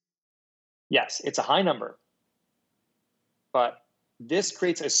 Yes, it's a high number, but this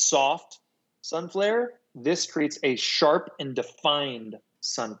creates a soft sun flare. This creates a sharp and defined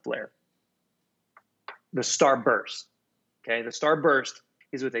sun flare. The star burst. Okay, the star burst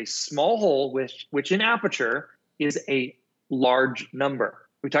is with a small hole, which in aperture is a large number.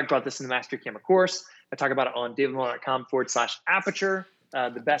 We talked about this in the Master Camera course. I talk about it on davidmiller.com/aperture,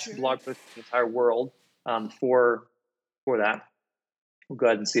 the best blog post in the entire world for that. We'll go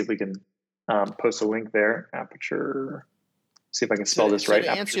ahead and see if we can post a link there. Aperture. See if I can spell this right.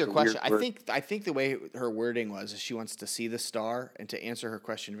 To answer your question, I think the way her wording was is she wants to see the star, and to answer her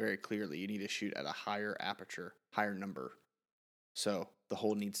question very clearly, you need to shoot at a higher aperture, higher number. So the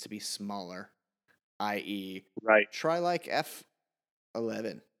hole needs to be smaller, i.e., try like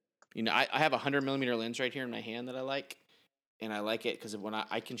f11. I have a 100 millimeter lens right here in my hand that I like, and I like it because when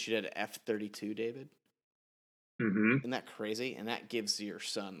I can shoot at f32, David. Mm-hmm. Isn't that crazy? And that gives your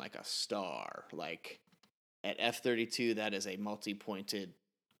sun like a star, like. At f32, that is a multi-pointed,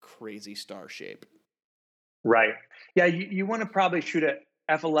 crazy star shape. Right. Yeah, you want to probably shoot at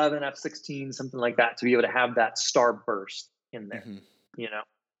f11, f16, something like that, to be able to have that star burst in there. Mm-hmm.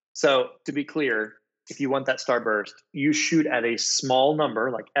 So to be clear, if you want that star burst, you shoot at a small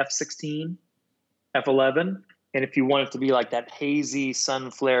number like f16, f11, and if you want it to be like that hazy sun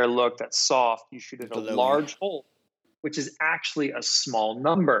flare look that's soft, you shoot at a large hole, which is actually a small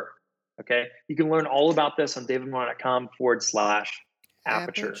number. Okay, you can learn all about this on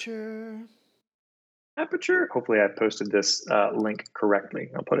davidmiller.com/aperture. Aperture. Hopefully, I posted this link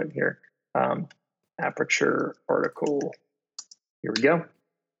correctly. I'll put it here. Aperture article. Here we go.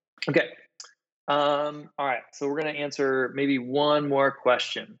 Okay. All right. So we're going to answer maybe one more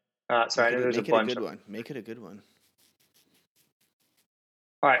question. Sorry, I know there's a bunch. Make it a good one.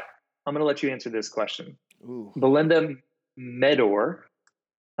 All right. I'm going to let you answer this question. Ooh. Belinda Medor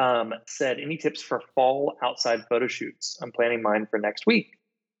said, any tips for fall outside photo shoots? I'm planning mine for next week.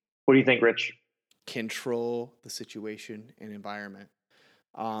 What do you think, Rich? Control the situation and environment.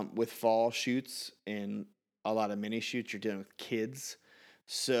 With fall shoots and a lot of mini shoots, you're dealing with kids.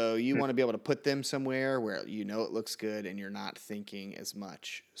 So you want to be able to put them somewhere where it looks good and you're not thinking as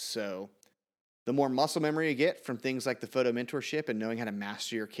much. So the more muscle memory you get from things like the photo mentorship and knowing how to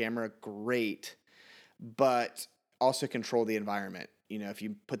master your camera, great. But also control the environment. If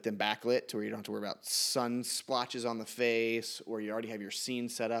you put them backlit to where you don't have to worry about sun splotches on the face, or you already have your scene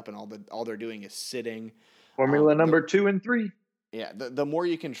set up and all they're doing is sitting. Formula number 2 and 3. Yeah, the more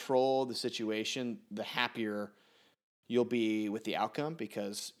you control the situation, the happier you'll be with the outcome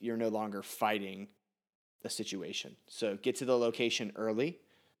because you're no longer fighting the situation. So get to the location early,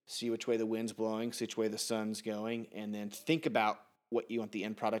 see which way the wind's blowing, see which way the sun's going, and then think about what you want the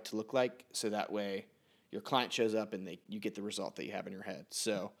end product to look like so that way your client shows up and you get the result that you have in your head.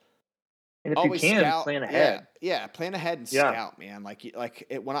 So, and if you can, plan ahead. Yeah, plan ahead and scout, man.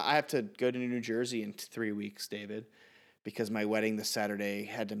 When I have to go to New Jersey in 3 weeks, David, because my wedding this Saturday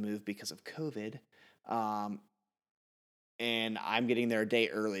had to move because of COVID. And I'm getting there a day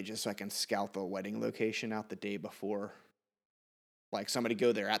early just so I can scout the wedding location out the day before. Like somebody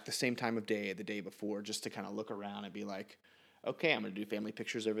go there at the same time of day, the day before, just to kind of look around and be like, okay, I'm going to do family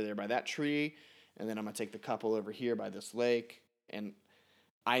pictures over there by that tree. and then I'm going to take the couple over here by this lake. And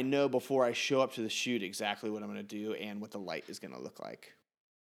I know before I show up to the shoot exactly what I'm going to do and what the light is going to look like.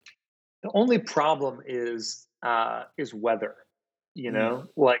 The only problem is weather.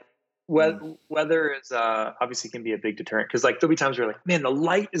 Like weather is obviously can be a big deterrent, because like there'll be times where you're like, man, the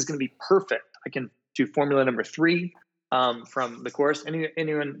light is going to be perfect. I can do formula number 3 from the course.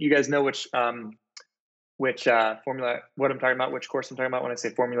 Anyone, you guys know which formula, what I'm talking about, which course I'm talking about when I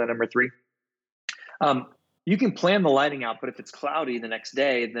say formula number 3? You can plan the lighting out, but if it's cloudy the next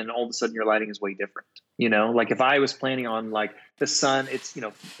day, then all of a sudden your lighting is way different. Like if I was planning on like the sun, it's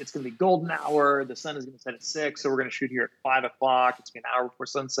going to be golden hour. The sun is going to set at 6. So we're going to shoot here at 5 o'clock. It's going to be an hour before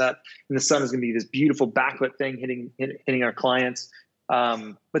sunset. And the sun is going to be this beautiful backlit thing hitting our clients.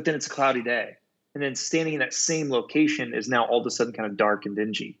 But then it's a cloudy day. And then standing in that same location is now all of a sudden kind of dark and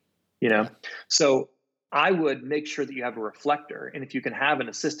dingy, So I would make sure that you have a reflector. And if you can have an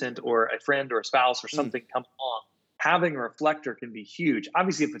assistant or a friend or a spouse or something come along, having a reflector can be huge.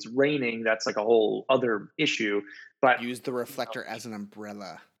 Obviously, if it's raining, that's like a whole other issue. But use the reflector as an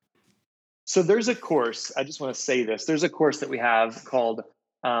umbrella. So there's a course, I just want to say this. There's a course that we have called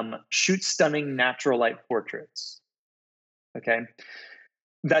Shoot Stunning Natural Light Portraits. Okay.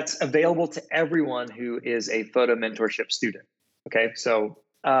 That's available to everyone who is a photo mentorship student. Okay. So,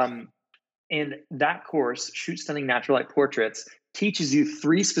 and that course, Shoot Stunning Natural Light Portraits, teaches you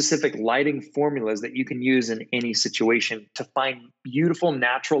 3 specific lighting formulas that you can use in any situation to find beautiful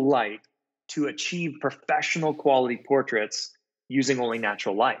natural light to achieve professional quality portraits using only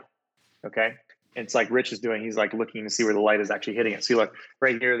natural light. Okay. And it's like Rich is doing, he's like looking to see where the light is actually hitting it. See, look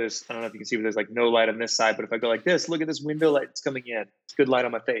right here, there's, I don't know if you can see, but there's like no light on this side, but if I go like this, look at this window light that's coming in. It's good light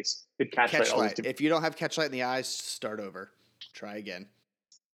on my face. Good catch light. If you don't have catch light in the eyes, start over. Try again.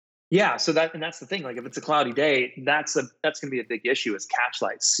 Yeah, so that's the thing. Like if it's a cloudy day, that's going to be a big issue is catch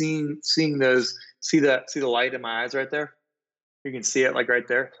light. Seeing those, see the light in my eyes right there. You can see it like right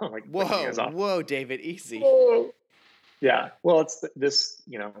there. Like whoa, David, easy. Whoa. Yeah, well, it's this.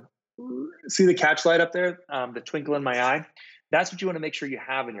 See the catch light up there, the twinkle in my eye. That's what you want to make sure you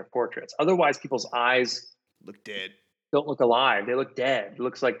have in your portraits. Otherwise, people's eyes look dead. Don't look alive. They look dead. It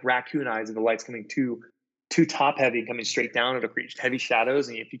looks like raccoon eyes if the light's coming too top heavy and coming straight down. It'll create heavy shadows.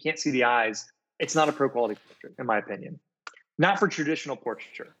 And if you can't see the eyes, it's not a pro quality portrait, in my opinion. Not for traditional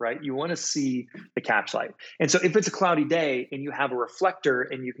portraiture, right? You want to see the catch light. And so if it's a cloudy day and you have a reflector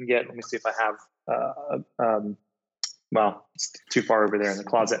and you can get, let me see if I have, well, it's too far over there in the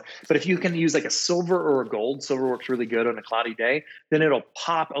closet. But if you can use like a silver or a gold, silver works really good on a cloudy day, then it'll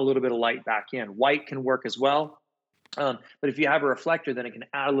pop a little bit of light back in. White can work as well. But if you have a reflector, then it can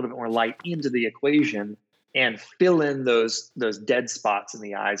add a little bit more light into the equation and fill in those dead spots in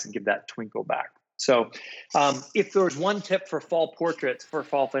the eyes and give that twinkle back. So if there's one tip for fall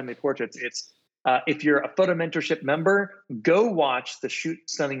family portraits, it's if you're a photo mentorship member, go watch the Shoot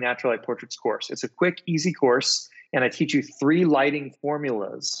Stunning Natural Light Portraits course. It's a quick, easy course, and I teach you 3 lighting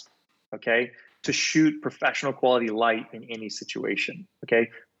formulas, okay, to shoot professional quality light in any situation, okay?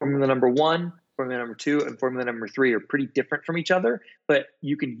 Formula number 1, formula number 2, and formula number 3 are pretty different from each other, but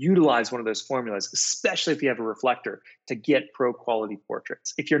you can utilize one of those formulas, especially if you have a reflector, to get pro quality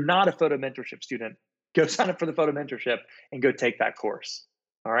portraits. If you're not a photo mentorship student, go sign up for the photo mentorship and go take that course.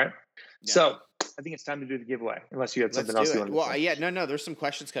 All right. Yeah. So I think it's time to do the giveaway, unless you had something else you want to say. Well, yeah, no, there's some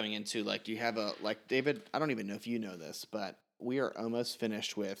questions coming in too. Like, do you have David, I don't even know if you know this, but we are almost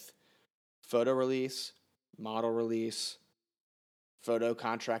finished with photo release, model release, photo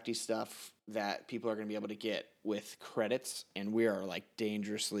contracty stuff that people are going to be able to get with credits, and we are like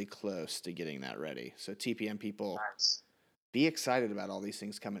dangerously close to getting that ready. So TPM people, be excited about all these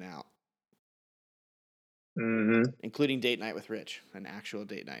things coming out, including date night with Rich, an actual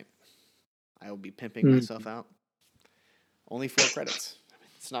date night. I will be pimping myself out. Only 4 credits.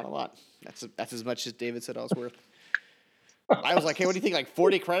 It's not a lot. That's as much as David said I was worth. I was like, hey, what do you think? Like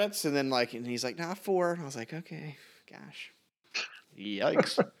 40 credits? And then and he's like, nah, 4. And I was like, okay, gosh.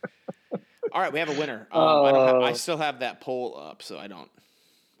 Yikes. All right, we have a winner. I still have that poll up, so I don't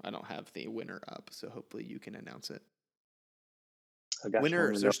have the winner up. So hopefully you can announce it.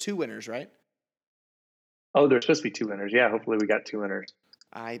 Winners. There's 2 winners, right? Oh, there's supposed to be 2 winners. Yeah, hopefully we got 2 winners.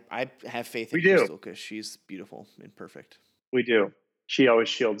 I have faith in Crystal because she's beautiful and perfect. We do. She always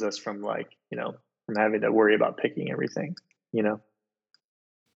shields us from from having to worry about picking everything. You know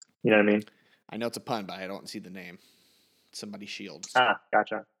what I mean? I know it's a pun, but I don't see the name. Somebody Shields. Ah,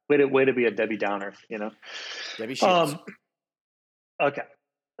 gotcha. Way to be a Debbie Downer, Debbie Shields. Okay.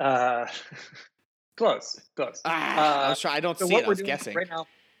 Close. I was trying. I don't see it. I was guessing right now.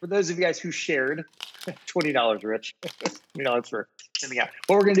 for those of you guys who shared, $20, Rich. $20 for sending out.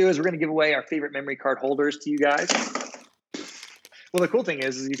 What we're going to do is we're going to give away our favorite memory card holders to you guys. Well, the cool thing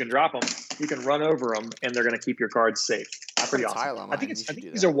is you can drop them, you can run over them, and they're going to keep your cards safe. Pretty awesome. I think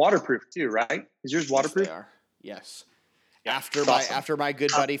these are waterproof too, right? Is yours waterproof? Yes, they are. Yes. Yeah, After my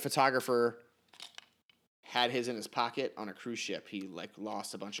good buddy photographer had his in his pocket on a cruise ship, he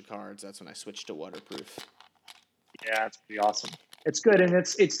lost a bunch of cards. That's when I switched to waterproof. Yeah, it's pretty awesome. It's good, and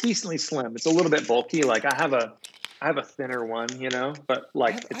it's decently slim. It's a little bit bulky. Like I have a thinner one, but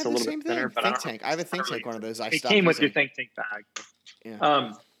it's a little bit thinner. But I have a Think Tank one of those. It came with your Think Tank bag.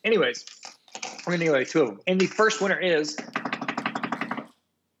 Yeah. Anyways, we're gonna give away 2 of them, and the first winner is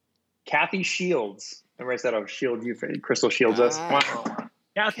Kathy Shields. Remember I said I'll shield you. Crystal shields us. Wow.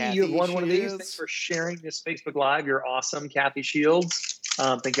 Kathy, you have won one of these. Thanks for sharing this Facebook Live. You're awesome, Kathy Shields.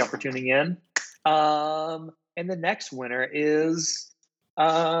 Thank y'all for tuning in. And the next winner is,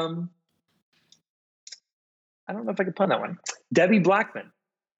 I don't know if I can pun that one. Debbie Blackman.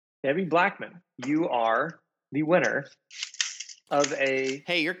 Debbie Blackman, you are the winner of a...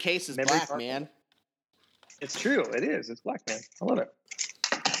 Hey, your case is black, man. It's true. It is. It's black, man. I love it.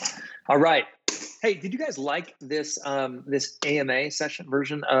 All right. Hey, did you guys like this this AMA session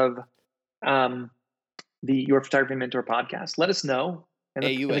version of the Your Photography Mentor podcast? Let us know in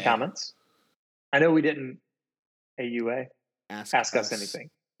the comments. I know we didn't AUA. Ask us anything.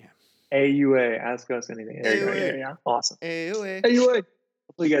 Yeah. AUA. Ask us anything. Yeah. Awesome. AUA.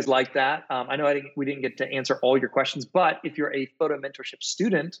 Hopefully you guys like that. I know we didn't get to answer all your questions, but if you're a photo mentorship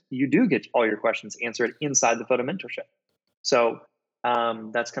student, you do get all your questions answered inside the photo mentorship. So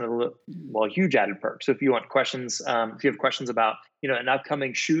that's kind of a huge added perk. So if you want questions, if you have questions about, an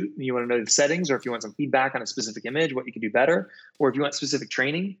upcoming shoot and you want to know the settings, or if you want some feedback on a specific image, what you can do better, or if you want specific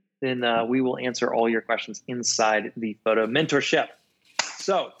training, then we will answer all your questions inside the photo mentorship.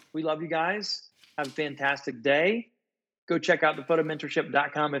 So we love you guys. Have a fantastic day. Go check out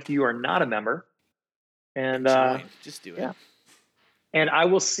thephotomentorship.com if you are not a member. And just do it. Yeah. And I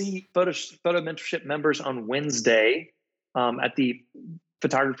will see photo mentorship members on Wednesday at the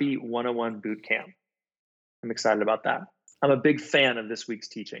Photography 101 boot camp. I'm excited about that. I'm a big fan of this week's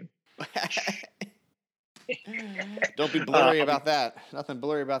teaching. Don't be blurry about that. Nothing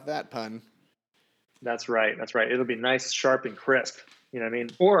blurry about that pun. That's right. It'll be nice, sharp, and crisp. You know what I mean?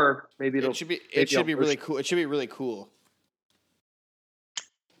 Or maybe it should be really cool. It should be really cool.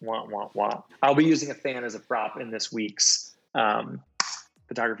 Wah, wah, wah. I'll be using a fan as a prop in this week's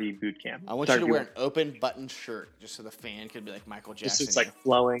photography boot camp. I want you to wear an open button shirt just so the fan could be like Michael Jackson. It's like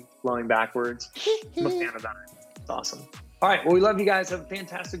flowing backwards. I'm a fan of that. It's awesome. All right. Well, we love you guys. Have a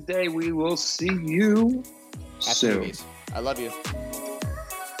fantastic day. We will see you soon. I love you.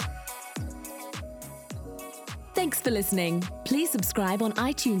 Thanks for listening. Please subscribe on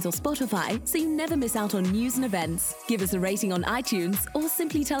iTunes or Spotify so you never miss out on news and events. Give us a rating on iTunes or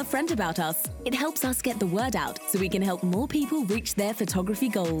simply tell a friend about us. It helps us get the word out so we can help more people reach their photography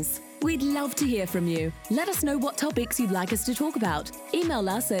goals. We'd love to hear from you. Let us know what topics you'd like us to talk about. Email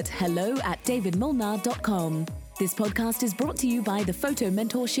us at hello@davidmolnar.com. This podcast is brought to you by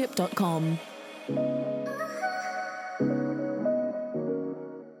thephotomentorship.com.